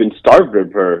because you've been starved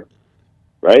of her,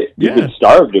 right? You've been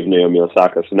starved of Naomi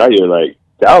Osaka, so now you're like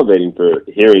salivating for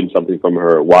hearing something from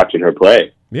her, watching her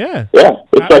play. Yeah.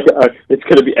 It's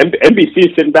gonna be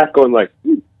NBC sitting back going like,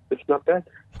 it's not bad.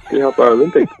 We help our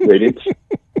Olympic ratings.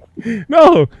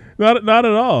 No, not at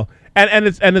all. And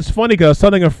it's funny because I was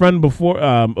telling a friend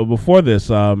before this.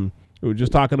 We were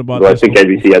just talking about. Well, I think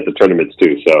NBC has the tournaments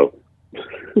too. So.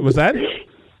 Was that?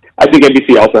 I think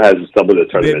NBC also has some of the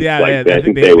tournaments. I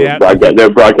think they're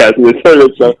broadcasting the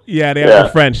tournament. So. Yeah, they have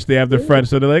the French. They have the French.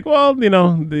 So they're like, well, you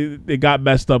know, they got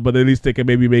messed up, but at least they can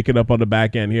maybe make it up on the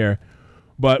back end here.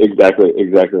 But exactly.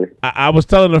 I was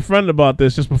telling a friend about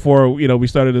this just before we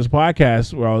started this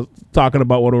podcast, where I was talking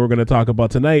about what we're going to talk about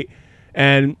tonight,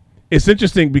 and it's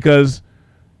interesting because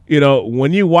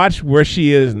when you watch where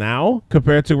she is now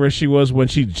compared to where she was when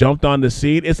she jumped on the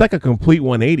scene, it's like a complete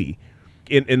 180.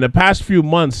 In the past few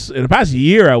months, in the past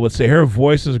year, I would say her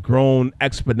voice has grown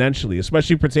exponentially,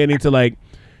 especially pertaining to like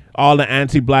all the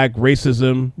anti-black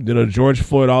racism, George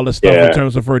Floyd, all the stuff in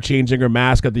terms of her changing her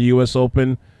mask at the U.S.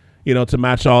 Open. To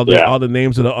match all the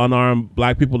names of the unarmed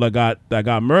black people that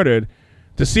got murdered,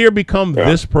 to see her become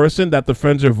this person that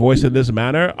defends her voice in this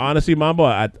manner, honestly, Mambo,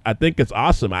 I think it's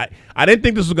awesome. I didn't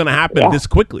think this was going to happen this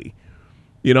quickly,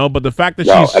 but the fact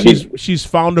that she's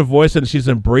found her voice and she's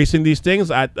embracing these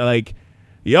things,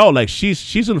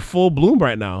 she's in full bloom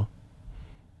right now.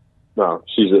 No,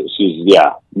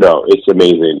 it's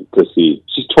amazing to see.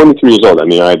 She's 23 years old. I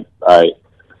mean, to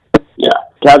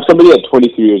have somebody at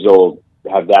 23 years old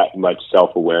have that much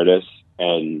self-awareness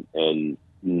and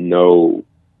know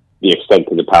the extent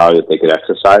of the power that they could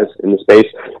exercise in the space,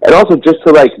 and also just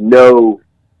to like know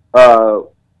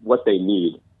what they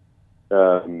need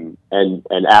and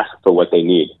ask for what they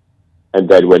need, and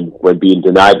then when being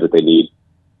denied what they need,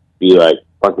 be like,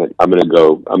 fuck it, I'm gonna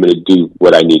do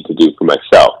what I need to do for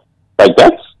myself. Like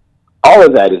that's all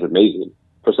of that is amazing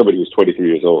for somebody who's 23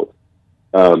 years old.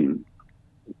 So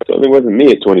it wasn't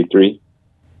me at 23.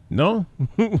 No,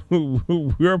 we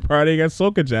were partying at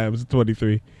Soca Jams at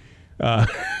 23.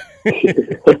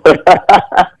 It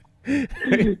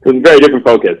was a very different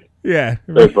focus. Yeah,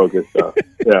 very focused.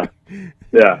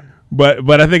 Yeah.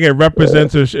 But I think it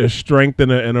represents a strength in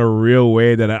a real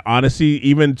way that I, honestly,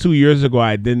 even 2 years ago,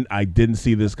 I didn't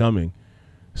see this coming.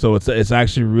 So it's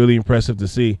actually really impressive to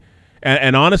see.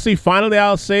 And honestly, finally,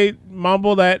 I'll say,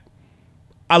 Mambo, that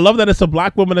I love that it's a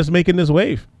black woman that's making this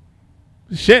wave.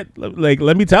 Shit, like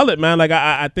let me tell it, man. Like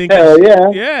I think,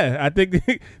 I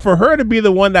think for her to be the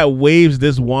one that waves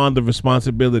this wand of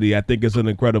responsibility, I think is an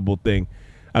incredible thing.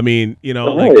 I mean,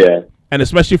 and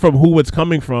especially from who it's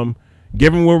coming from,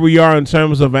 given where we are in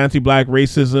terms of anti-black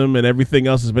racism and everything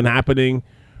else has been happening.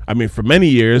 I mean, for many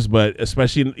years, but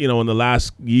especially in the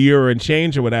last year and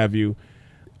change or what have you.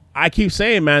 I keep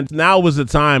saying, man, now was the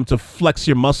time to flex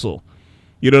your muscle.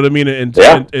 You know what I mean?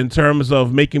 In terms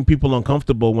of making people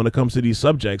uncomfortable when it comes to these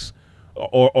subjects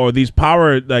or these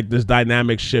power, like this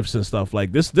dynamic shifts and stuff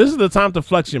like this. This is the time to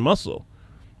flex your muscle.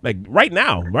 Like right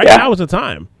now is the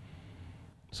time.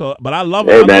 So, but I love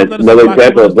it. Man, another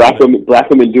example of black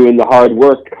women doing the hard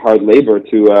work, hard labor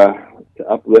to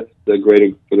uplift for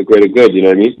the greater good. You know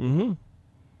what I mean? Mm-hmm.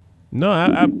 No,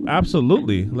 I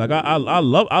absolutely. Like I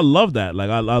love that.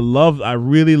 Like I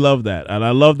really love that, and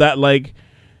I love that. Like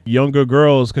younger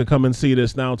girls can come and see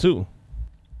this now too.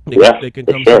 They can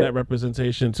come see that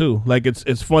representation too. Like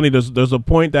it's funny. There's a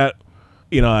point that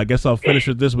I guess I'll finish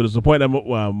with this, but there's a point that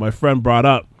my friend brought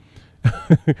up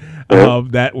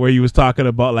that where he was talking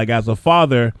about like as a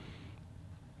father,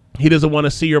 he doesn't want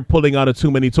to see her pulling out of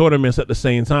too many tournaments at the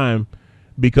same time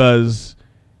because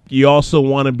you also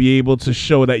want to be able to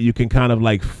show that you can kind of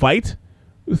like fight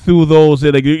through those.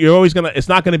 Like you're always gonna. It's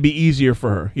not gonna be easier for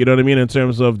her. You know what I mean in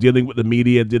terms of dealing with the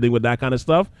media, dealing with that kind of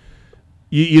stuff.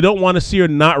 You don't want to see her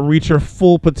not reach her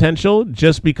full potential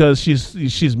just because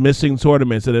she's missing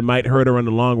tournaments, and it might hurt her in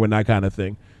the long run, that kind of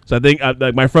thing. So I think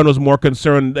like my friend was more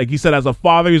concerned, like he said, as a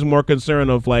father, he's more concerned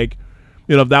of like,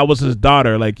 if that was his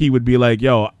daughter, like he would be like,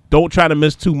 yo, don't try to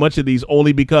miss too much of these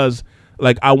only because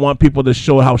like I want people to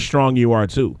show how strong you are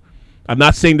too. I'm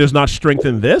not saying there's not strength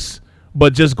in this,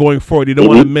 but just going forward, you don't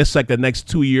want to miss like the next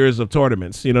 2 years of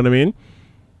tournaments. You know what I mean?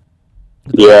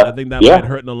 Yeah, I think that might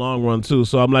hurt in the long run too.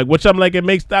 So I'm like,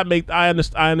 I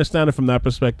understand it from that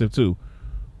perspective too.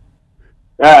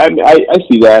 I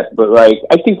see that, but like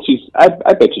I think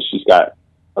I bet you she's got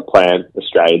a plan, a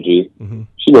strategy. Mm-hmm.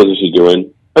 She knows what she's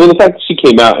doing. I mean, the fact that she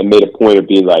came out and made a point of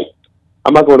being like,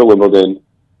 I'm not going to Wimbledon,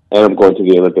 and I'm going to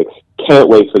the Olympics. Can't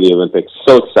wait for the Olympics.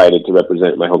 So excited to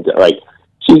represent my hometown. Like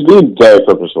she's being very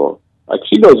purposeful. Like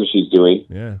she knows what she's doing.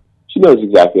 Yeah, she knows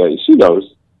exactly. She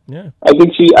knows. Yeah, I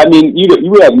think you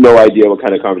would have no idea what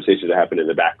kind of conversations are happening in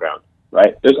the background,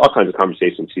 right? There's all kinds of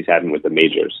conversations she's having with the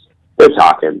majors. They're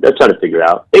talking. They're trying to figure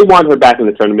out. They want her back in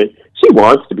the tournament. She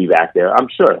wants to be back there, I'm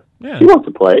sure. Yeah. She wants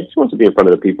to play. She wants to be in front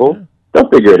of the people. Yeah. They'll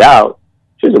figure it out.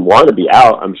 She doesn't want to be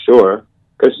out, I'm sure,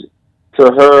 because to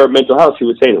her mental health, she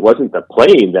was saying it wasn't the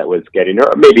playing that was getting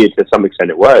her. Maybe to some extent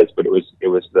it was, but it was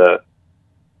the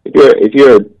if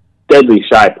you're a deadly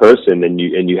shy person and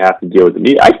you have to deal with the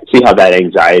media, I can see how that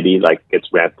anxiety like gets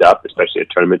ramped up, especially at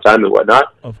tournament time and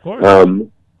whatnot. Of course,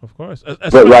 of course.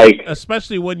 But like,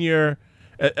 especially when you're,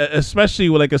 especially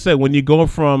like I said, when you go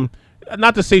from,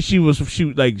 not to say she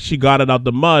got it out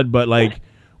the mud, but like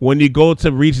when you go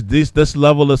to reach this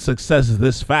level of success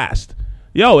this fast,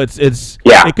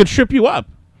 it could trip you up.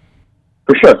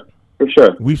 For sure.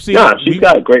 We've seen. She's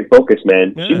got great focus,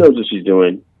 man. Yeah. She knows what she's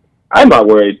doing. I'm not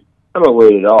worried. I'm not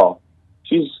worried at all.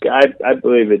 I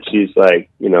believe that she's like,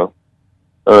 she'll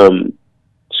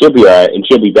be all right and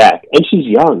she'll be back. And she's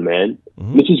young, man.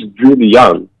 Mm-hmm. I mean, she's really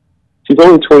young. She's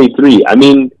only 23. I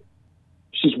mean,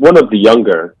 she's one of the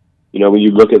younger, when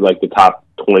you look at like the top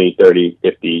 20, 30,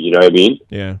 50, you know what I mean?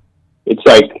 Yeah. It's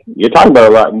like, you're talking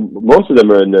about a lot. Most of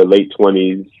them are in their late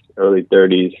 20s, early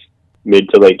 30s, mid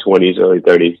to late 20s, early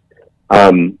 30s.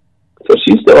 So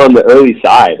she's still on the early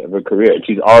side of her career.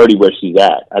 She's already where she's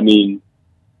at. I mean,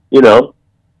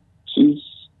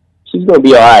 she's gonna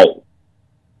be all right.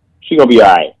 She's gonna be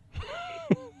all right.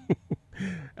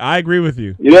 I agree with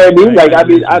you. You know what I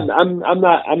mean?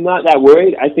 I'm not that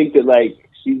worried. I think that like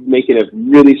she's making a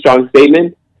really strong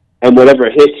statement, and whatever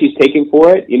hit she's taking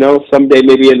for it, someday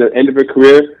maybe in the end of her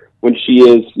career when she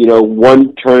is,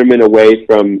 one tournament away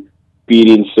from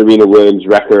beating Serena Williams'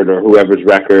 record or whoever's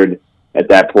record at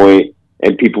that point,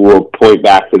 and people will point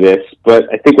back to this. But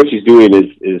I think what she's doing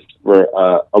is for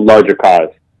a larger cause.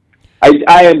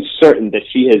 I am certain that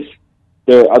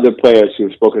there are other players who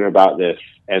have spoken about this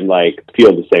and like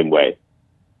feel the same way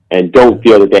and don't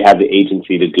feel that they have the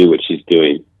agency to do what she's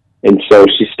doing. And so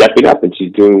she's stepping up and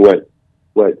she's doing what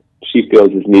she feels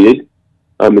is needed.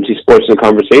 And she's forcing a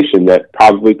conversation that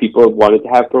probably people have wanted to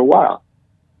have for a while.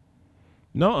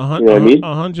 No,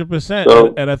 100%.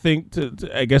 So, and I think,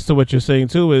 I guess to what you're saying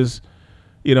too is,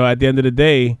 at the end of the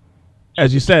day,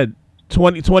 as you said,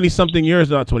 20-something years,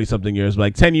 not 20-something years, but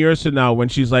like 10 years from now, when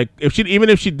she's like, even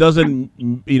if she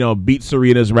doesn't, beat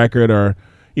Serena's record or,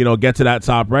 get to that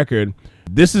top record,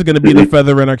 this is going to be the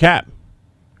feather in her cap,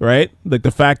 right? Like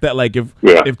the fact that like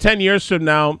if 10 years from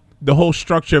now, the whole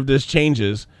structure of this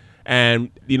changes and,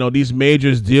 these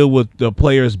majors deal with the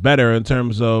players better in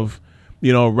terms of,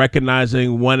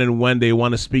 recognizing when they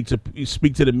want to speak to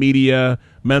the media,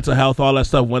 mental health, all that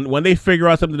stuff. When they figure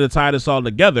out something to tie this all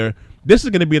together, this is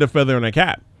going to be the feather in her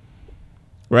cap,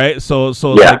 right? So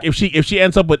like if she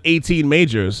ends up with 18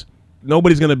 majors,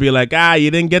 nobody's going to be like,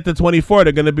 you didn't get to 24.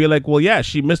 They're going to be like, well, yeah,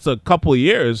 she missed a couple of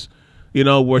years,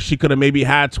 where she could have maybe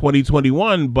had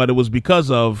 2021, but it was because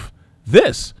of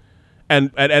this,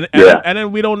 and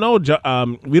then we don't know,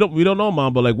 we don't know,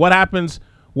 Mom, but like what happens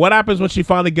when she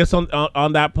finally gets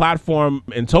on that platform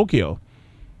in Tokyo?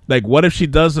 Like, what if she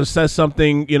does or says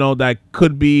something, that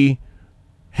could be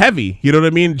heavy, you know what I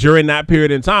mean, during that period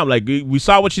in time? Like, we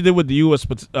saw what she did with the U.S.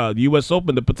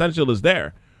 Open. The potential is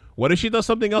there. What if she does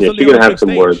something else on the Olympic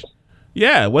stage? Words.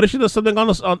 Yeah, what if she does something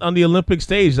on the Olympic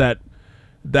stage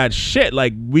that shit,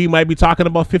 like, we might be talking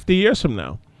about 50 years from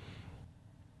now?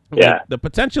 Yeah. Like, the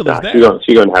potential is there.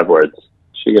 She's going to have words.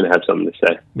 She's gonna have something to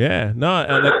say. Yeah,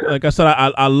 no, like I said,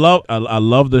 I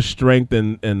love the strength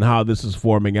and how this is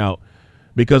forming out,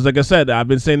 because like I said, I've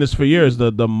been saying this for years.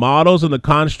 The models and the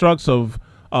constructs of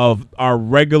of our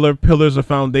regular pillars of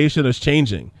foundation is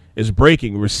changing, is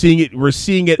breaking. We're seeing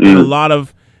it in a lot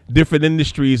of different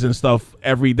industries and stuff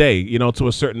every day, you know, to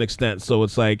a certain extent. So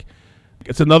it's like,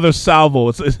 it's another salvo.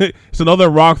 It's another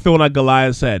rock thrown at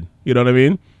Goliath's head. You know what I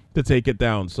mean? To take it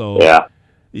down. So yeah,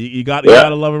 you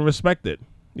gotta love and respect it.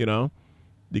 You know,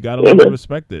 you gotta love and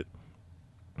respect it.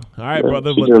 All right,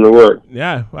 brother. She's doing the work.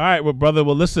 Yeah. All right, well, brother.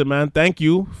 Well, listen, man. Thank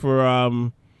you for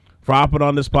hopping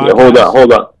on this podcast. Yeah,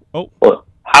 hold on. Oh,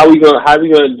 how are we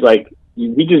gonna like?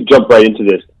 We just jumped right into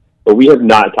this, but we have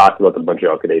not talked about the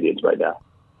Montreal Canadiens right now.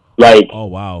 Like, oh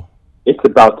wow, it's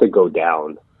about to go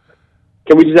down.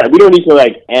 Can we just? We don't need to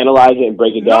like analyze it and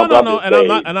break it down. No.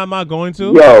 And I'm not going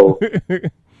to. Yo,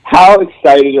 how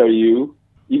excited are you?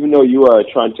 Even though you are a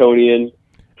Torontonian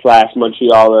 /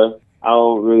 Montrealer, I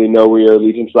don't really know where your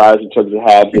allegiance lies in terms of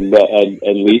Habs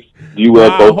and Leafs. Do you wear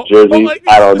both jerseys?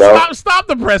 I don't know. Stop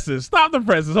the presses. Stop the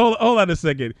presses. Hold on a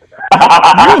second.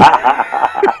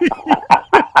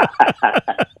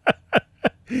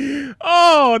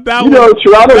 Oh,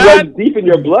 Toronto runs deep in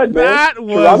your blood, man.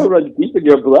 Toronto runs deep in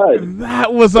your blood.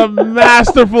 That was a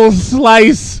masterful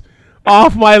slice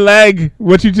off my leg.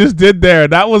 What you just did there.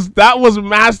 That was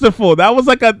masterful. That was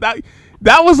like a ninja.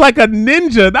 That was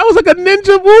like a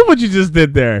ninja move. What you just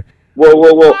did there. Whoa!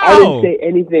 Wow. I didn't say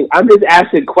anything. I'm just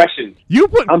asking questions. You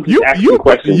put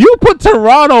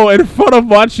Toronto in front of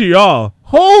Montreal.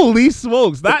 Holy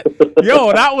smokes! I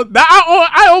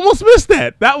almost missed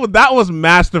that. That was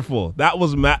masterful. I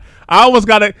almost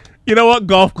got it. You know what?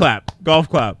 Golf clap.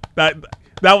 That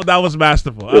was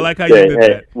masterful. I like how you did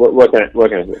that. What can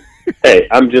I say? Hey,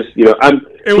 I'm just, people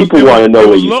want to know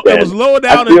what you said. It was low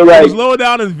down. It was low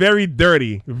down and very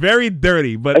dirty,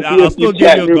 but I'll still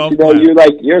give you a golf clap. You're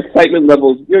like your excitement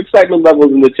levels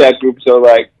in the chat group. So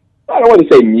like, I don't want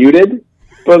to say muted,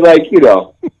 but like, you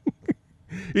know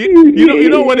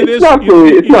what it is.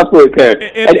 It's not fully apparent.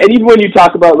 And even when you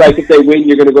talk about like if they win,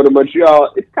 you're going to go to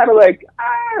Montreal. It's kind of like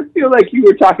I feel like you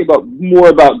were talking about more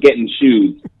about getting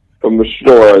shoes from the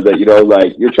store that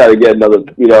like you're trying to get another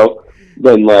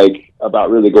than like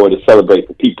about really going to celebrate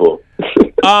the people.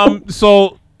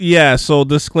 So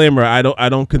disclaimer, I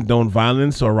don't condone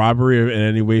violence or robbery in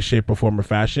any way, shape, or form or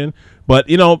fashion. But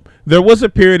there was a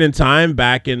period in time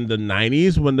back in the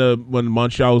 90s when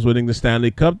Montreal was winning the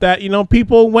Stanley Cup that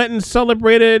people went and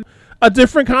celebrated a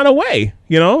different kind of way.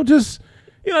 They might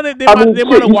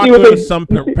have walked with some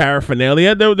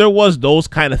paraphernalia. There was those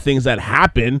kind of things that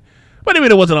happened, but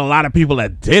there wasn't a lot of people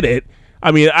that did it.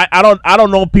 I mean, I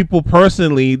don't know people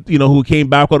personally, who came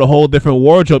back with a whole different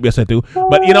wardrobe. Yes, I do.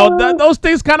 But those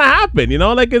things kind of happen.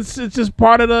 Like it's just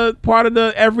part of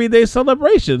the everyday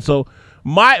celebration. So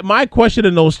my question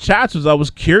in those chats was I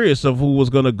was curious of who was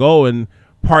going to go and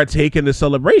partake in the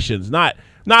celebrations, not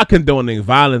condoning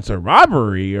violence or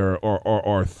robbery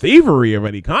or thievery of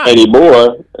any kind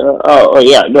anymore.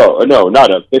 Yeah, no,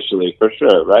 not officially for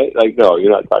sure, right? Like, no, you're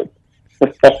not talking.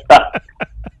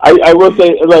 I will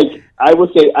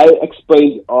say I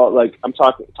explained all, like I'm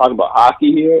talking about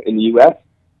hockey here in the U.S.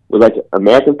 with like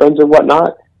American friends and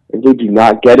whatnot, and they do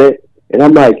not get it. And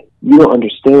I'm like, you don't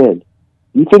understand.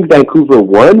 You think Vancouver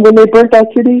won when they burnt that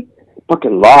city?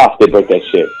 Fucking lost. They burnt that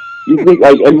shit. You think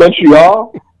like in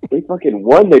Montreal, they fucking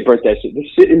won. They burnt that shit. This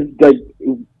shit is like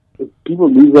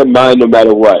people lose their mind no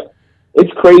matter what.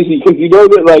 It's crazy because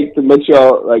that like the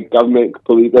Montreal like government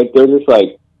police like they're just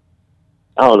like.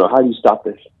 I don't know. How do you stop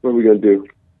this? What are we going to do?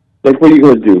 Like, what are you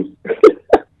going to do?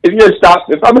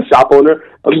 If I'm a shop owner,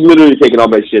 I'm literally taking all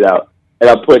my shit out and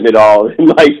I'm putting it all in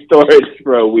like storage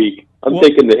for a week. I'm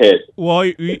taking the hit. Well,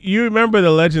 you remember the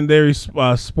legendary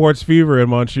Sports Fever in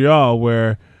Montreal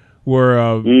where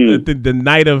the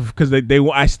night of, because they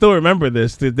I still remember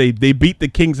this. They beat the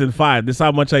Kings in 5. This is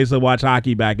how much I used to watch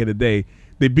hockey back in the day.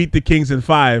 They beat the Kings in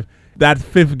 5. That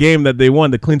fifth game that they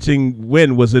won, the clinching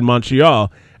win, was in Montreal.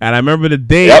 And I remember the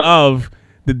day of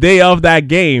that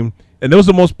game, and it was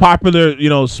the most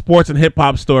popular, sports and hip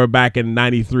hop store back in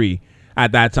 '93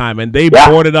 at that time. And they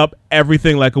boarded up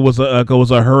everything like it was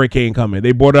a hurricane coming.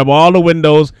 They boarded up all the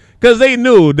windows because they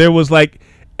knew there was like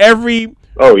every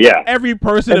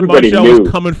person in Montreal was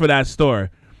coming for that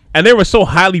store, and they were so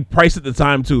highly priced at the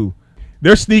time too.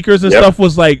 Their sneakers and stuff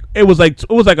was like it was like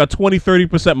a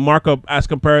 20-30% markup as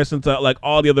comparison to like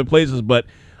all the other places, but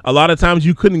a lot of times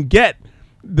you couldn't get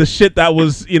the shit that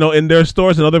was in their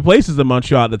stores and other places in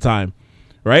Montreal at the time,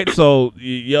 right? So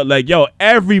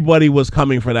everybody was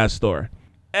coming for that store.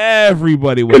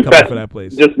 Everybody was coming for that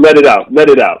place. Just let it out.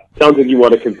 Sounds like you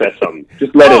want to confess something.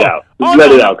 Just let it out. Let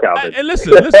it out, Calvin. And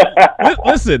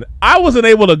listen. I wasn't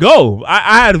able to go.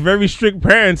 I had very strict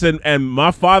parents, and my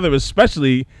father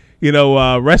especially.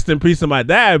 Rest in peace to my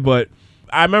dad, but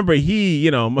I remember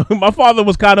my father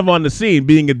was kind of on the scene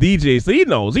being a DJ, so he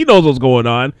knows what's going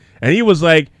on, and he was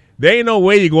like, "There ain't no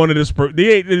way you're going to this.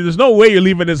 There's no way you're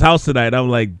leaving this house tonight." I'm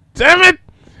like, "Damn it!"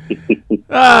 And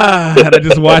I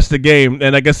just watched the game,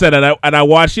 and like I said, and I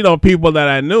watched people that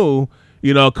I knew,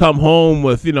 come home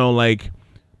with like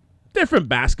different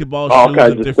basketball shoes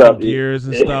and different gears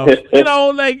and stuff.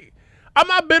 Like I'm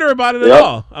not bitter about it at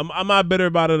all. I'm not bitter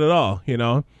about it at all.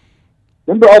 Remember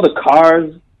all the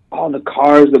cars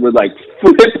that were like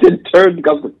flipped and turned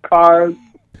because of cars.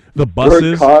 The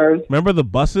buses. Cars. Remember the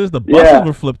buses? The buses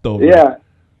were flipped over. Yeah.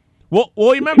 Well,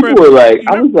 you remember? People were like,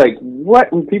 I was like, what?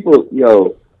 When people,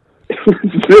 it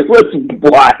was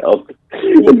wild.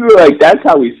 We were like, that's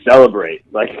how we celebrate.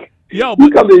 Like, you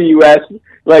come to the U.S.,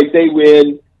 like they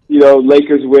win,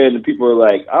 Lakers win, and people are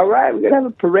like, all right, we're gonna have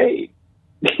a parade.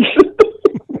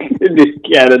 In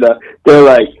Canada, they're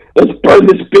like, let's burn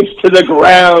this bitch to the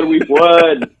ground. We've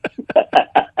won.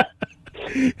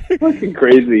 Fucking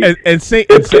crazy. And I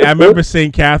remember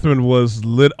St. Catherine was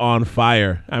lit on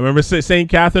fire. I remember St.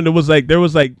 Catherine. There was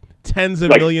like tens of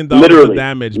 $millions of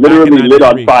damage. Literally lit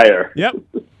on fire. Yep.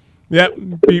 It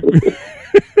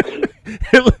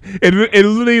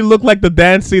literally looked like the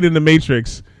dance scene in the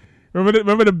Matrix.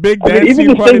 Remember the big dance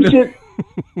scene party? Shit.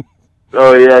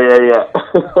 Oh yeah.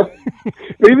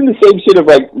 But even the same shit of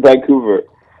like Vancouver.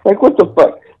 Like what the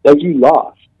fuck? Like you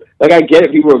lost. Like I get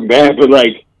it, people were mad, but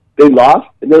like they lost,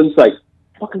 and they're just like,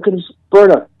 fucking gonna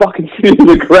burn a fucking city to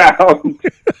the ground.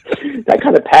 That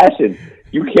kind of passion,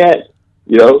 you can't,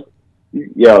 you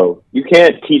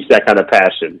can't teach that kind of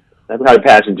passion. That kind of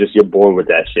passion, just you're born with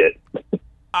that shit.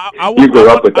 You grew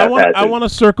up with that passion. I want to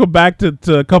circle back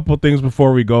to a couple of things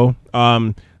before we go.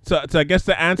 So I guess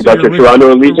to answer about your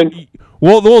Toronto allegiance.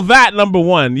 Well, that number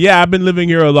one. Yeah, I've been living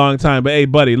here a long time, but hey,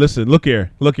 buddy, listen, look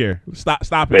here,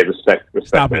 stop it. Hey, respect,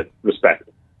 stop man. It. Respect.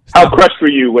 How crushed were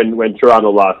you when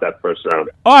Toronto lost that first round?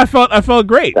 Oh, I felt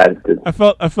great. I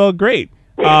felt great.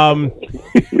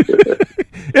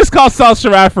 It's called South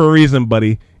Sherrod for a reason,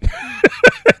 buddy.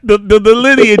 the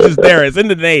lineage is there. It's in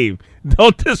the name.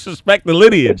 Don't disrespect the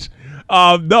lineage.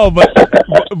 No, but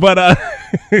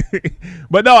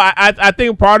no. I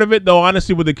think part of it, though,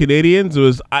 honestly, with the Canadians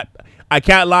was I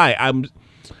can't lie.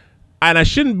 And I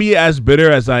shouldn't be as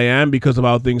bitter as I am because of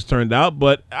how things turned out.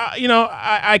 But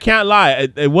I can't lie.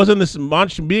 It wasn't this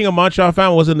being a Montreal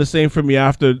fan wasn't the same for me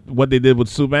after what they did with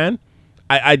Subban.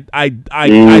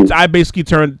 I basically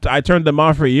turned them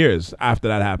off for years after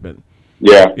that happened.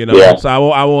 Yeah. So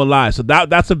I won't lie. So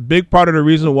that's a big part of the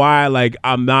reason why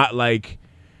I'm not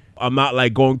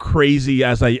going crazy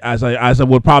as I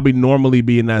would probably normally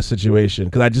be in that situation,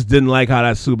 because I just didn't like how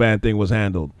that Subban thing was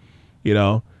handled.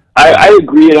 I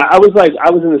agree, and I was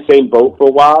in the same boat for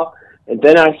a while, and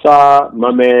then I saw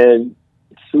my man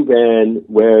Subban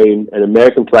wearing an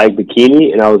American flag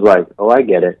bikini, and I was like, oh, I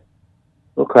get it.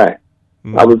 Okay.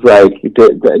 Mm-hmm. I was like,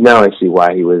 now I see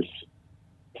why he was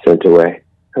sent away.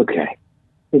 Okay.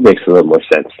 It makes a little more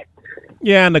sense.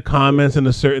 Yeah, and the comments and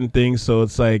the certain things, so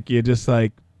it's like, you're just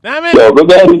like, damn it. But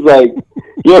then he's like,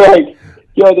 you're like,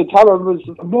 at the time I was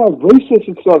more racist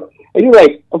and stuff. And you're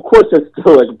like, of course that's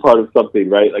still like a part of something,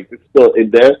 right? Like it's still in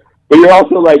there. But you're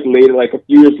also like later, like a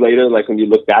few years later, like when you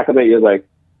look back on it, you're like,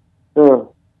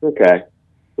 oh, okay.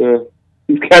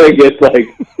 He kind of gets like,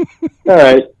 all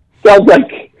right. Sounds like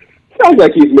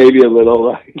he's maybe a little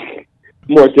like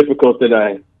more difficult than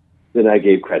I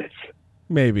gave credit.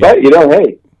 Maybe. But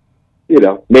hey,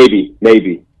 maybe.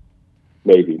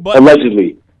 But,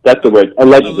 allegedly. That's the word.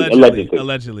 Allegedly.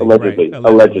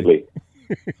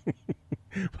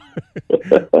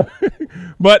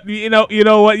 But you know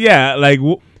what? Yeah, like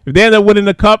if they end up winning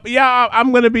the cup, yeah,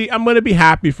 I'm gonna be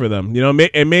happy for them.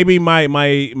 And maybe my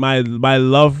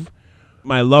love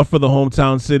for the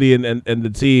hometown city and the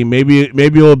team, maybe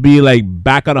it'll be like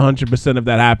back on 100% if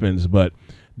that happens. But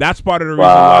that's part of the reason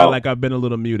why like I've been a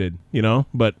little muted.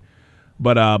 But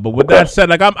with that said,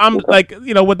 like I'm like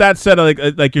with that said,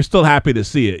 like you're still happy to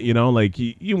see it. Like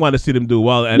you want to see them do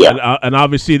well, and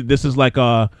obviously this is like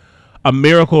a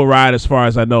miracle ride as far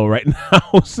as I know right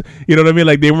now. You know what I mean?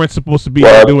 Like they weren't supposed to be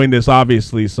doing this,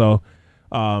 obviously. So,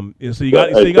 so you got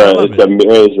to love it.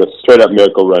 It's a straight up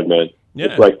miracle run, man. Yeah.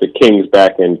 It's like the Kings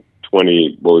back in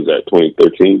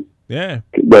 2013. Yeah.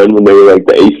 When they were like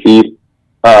the 8th seed.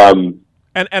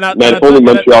 If only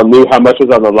Montreal knew how much was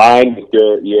on the line with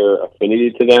your affinity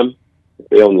to them. If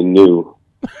they only knew,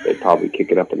 they'd probably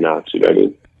kick it up a notch. You know what I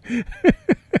mean?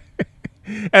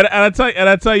 And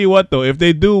I tell you what though, if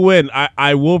they do win,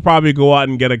 I will probably go out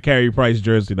and get a Carey Price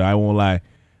jersey. Though I won't lie,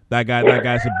 that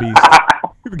guy's a beast.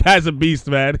 The guy's a beast,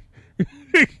 man.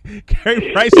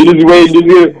 Carey Price. I'm just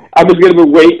gonna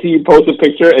wait till you post a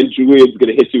picture, and Julian's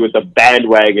gonna hit you with a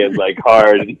bandwagon like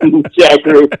hard Jack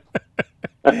Group.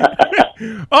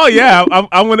 Oh yeah,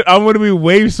 I'm gonna be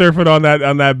wave surfing on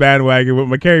that bandwagon with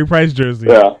my Carey Price jersey.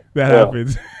 Yeah, that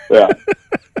happens. Yeah.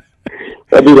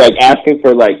 I'd be like asking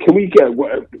for can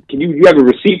you have a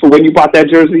receipt for when you bought that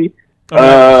jersey?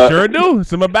 Sure do.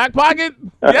 It's in my back pocket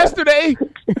yesterday.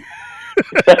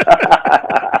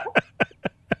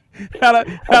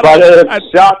 I bought it at a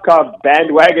shop called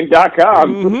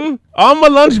bandwagon.com. Mm-hmm. On my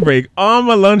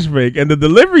lunch break, and the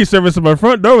delivery service at my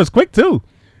front door was quick too.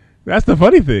 That's the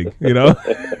funny thing, you know.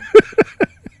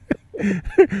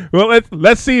 Well,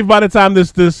 let's see if by the time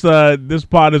this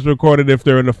pod is recorded, if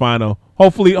they're in the final.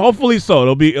 Hopefully so.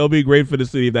 It'll be great for the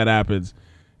city if that happens.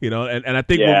 You know, and I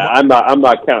think I'm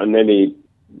not counting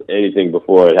anything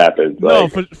before it happens. No,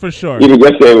 for sure. Even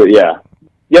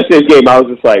yesterday's game, I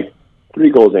was just like, 3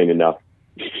 goals ain't enough.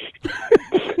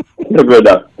 Never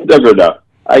enough.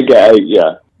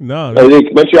 Yeah. No, I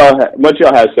think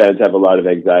Montreal has fans have a lot of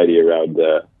anxiety around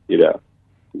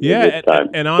Yeah, this time,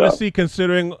 and honestly,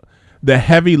 considering the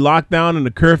heavy lockdown and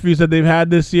the curfews that they've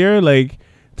had this year, like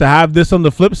to have this on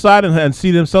the flip side and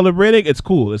see them celebrating, it's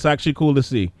cool. It's actually cool to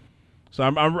see. So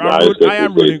I'm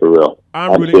rooting for real.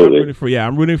 I'm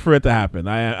rooting for it to happen.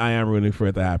 I am rooting for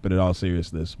it to happen in all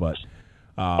seriousness. But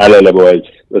I don't know, boys.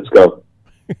 Let's go.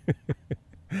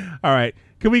 All right.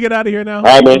 Can we get out of here now? All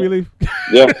right, man. Can we leave?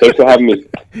 Yeah, thanks for having me.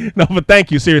 No, but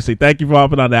thank you. Seriously. Thank you for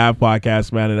hopping on the Av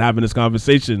Podcast, man, and having this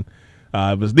conversation.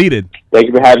 It was needed. Thank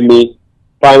you for having me.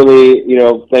 Finally,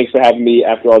 thanks for having me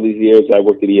after all these years. I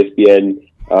worked at ESPN.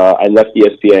 I left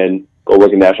ESPN, go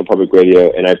work at National Public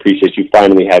Radio, and I appreciate you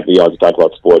finally having me on to talk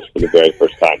about sports for the very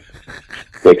first time.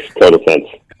 Makes total sense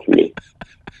to me.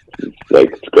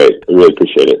 It's great. I really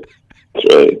appreciate it. It's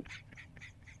really,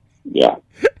 yeah.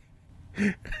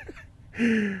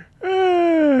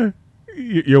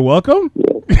 You're welcome.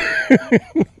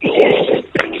 Yeah.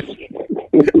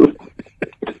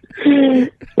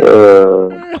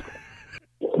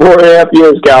 4.5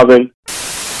 years, Calvin.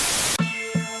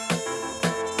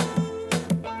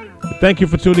 Thank you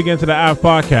for tuning in to the Av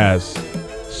Podcast.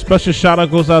 Special shout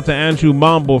out goes out to Andrew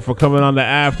Mambo for coming on the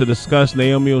Av to discuss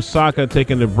Naomi Osaka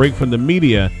taking a break from the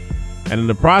media, and in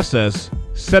the process,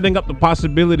 setting up the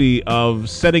possibility of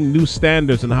setting new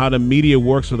standards in how the media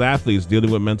works with athletes dealing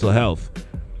with mental health.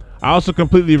 I also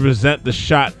completely resent the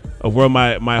shot of where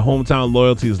my hometown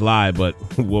loyalties lie, but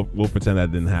we'll pretend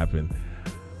that didn't happen.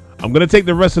 I'm going to take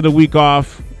the rest of the week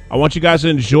off. I want you guys to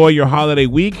enjoy your holiday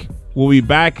week. We'll be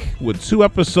back with 2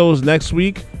 episodes next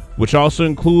week, which also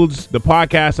includes the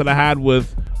podcast that I had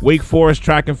with Wake Forest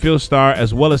track and field star,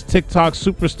 as well as TikTok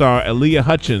superstar Aaliyah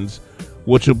Hutchins,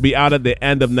 which will be out at the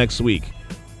end of next week.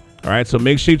 All right, so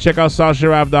make sure you check out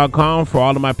SalSharav.com for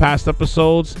all of my past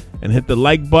episodes and hit the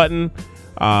like button.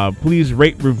 Please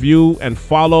rate, review, and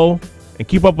follow, and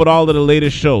keep up with all of the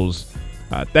latest shows.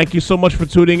 Thank you so much for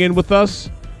tuning in with us.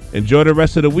 Enjoy the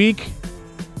rest of the week.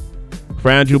 For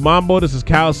Andrew Mambo, this is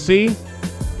Cal C,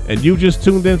 and you just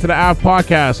tuned into the Av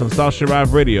Podcast on South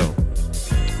Sharav Radio.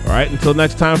 All right, until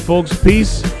next time, folks,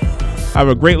 peace. Have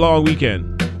a great long weekend.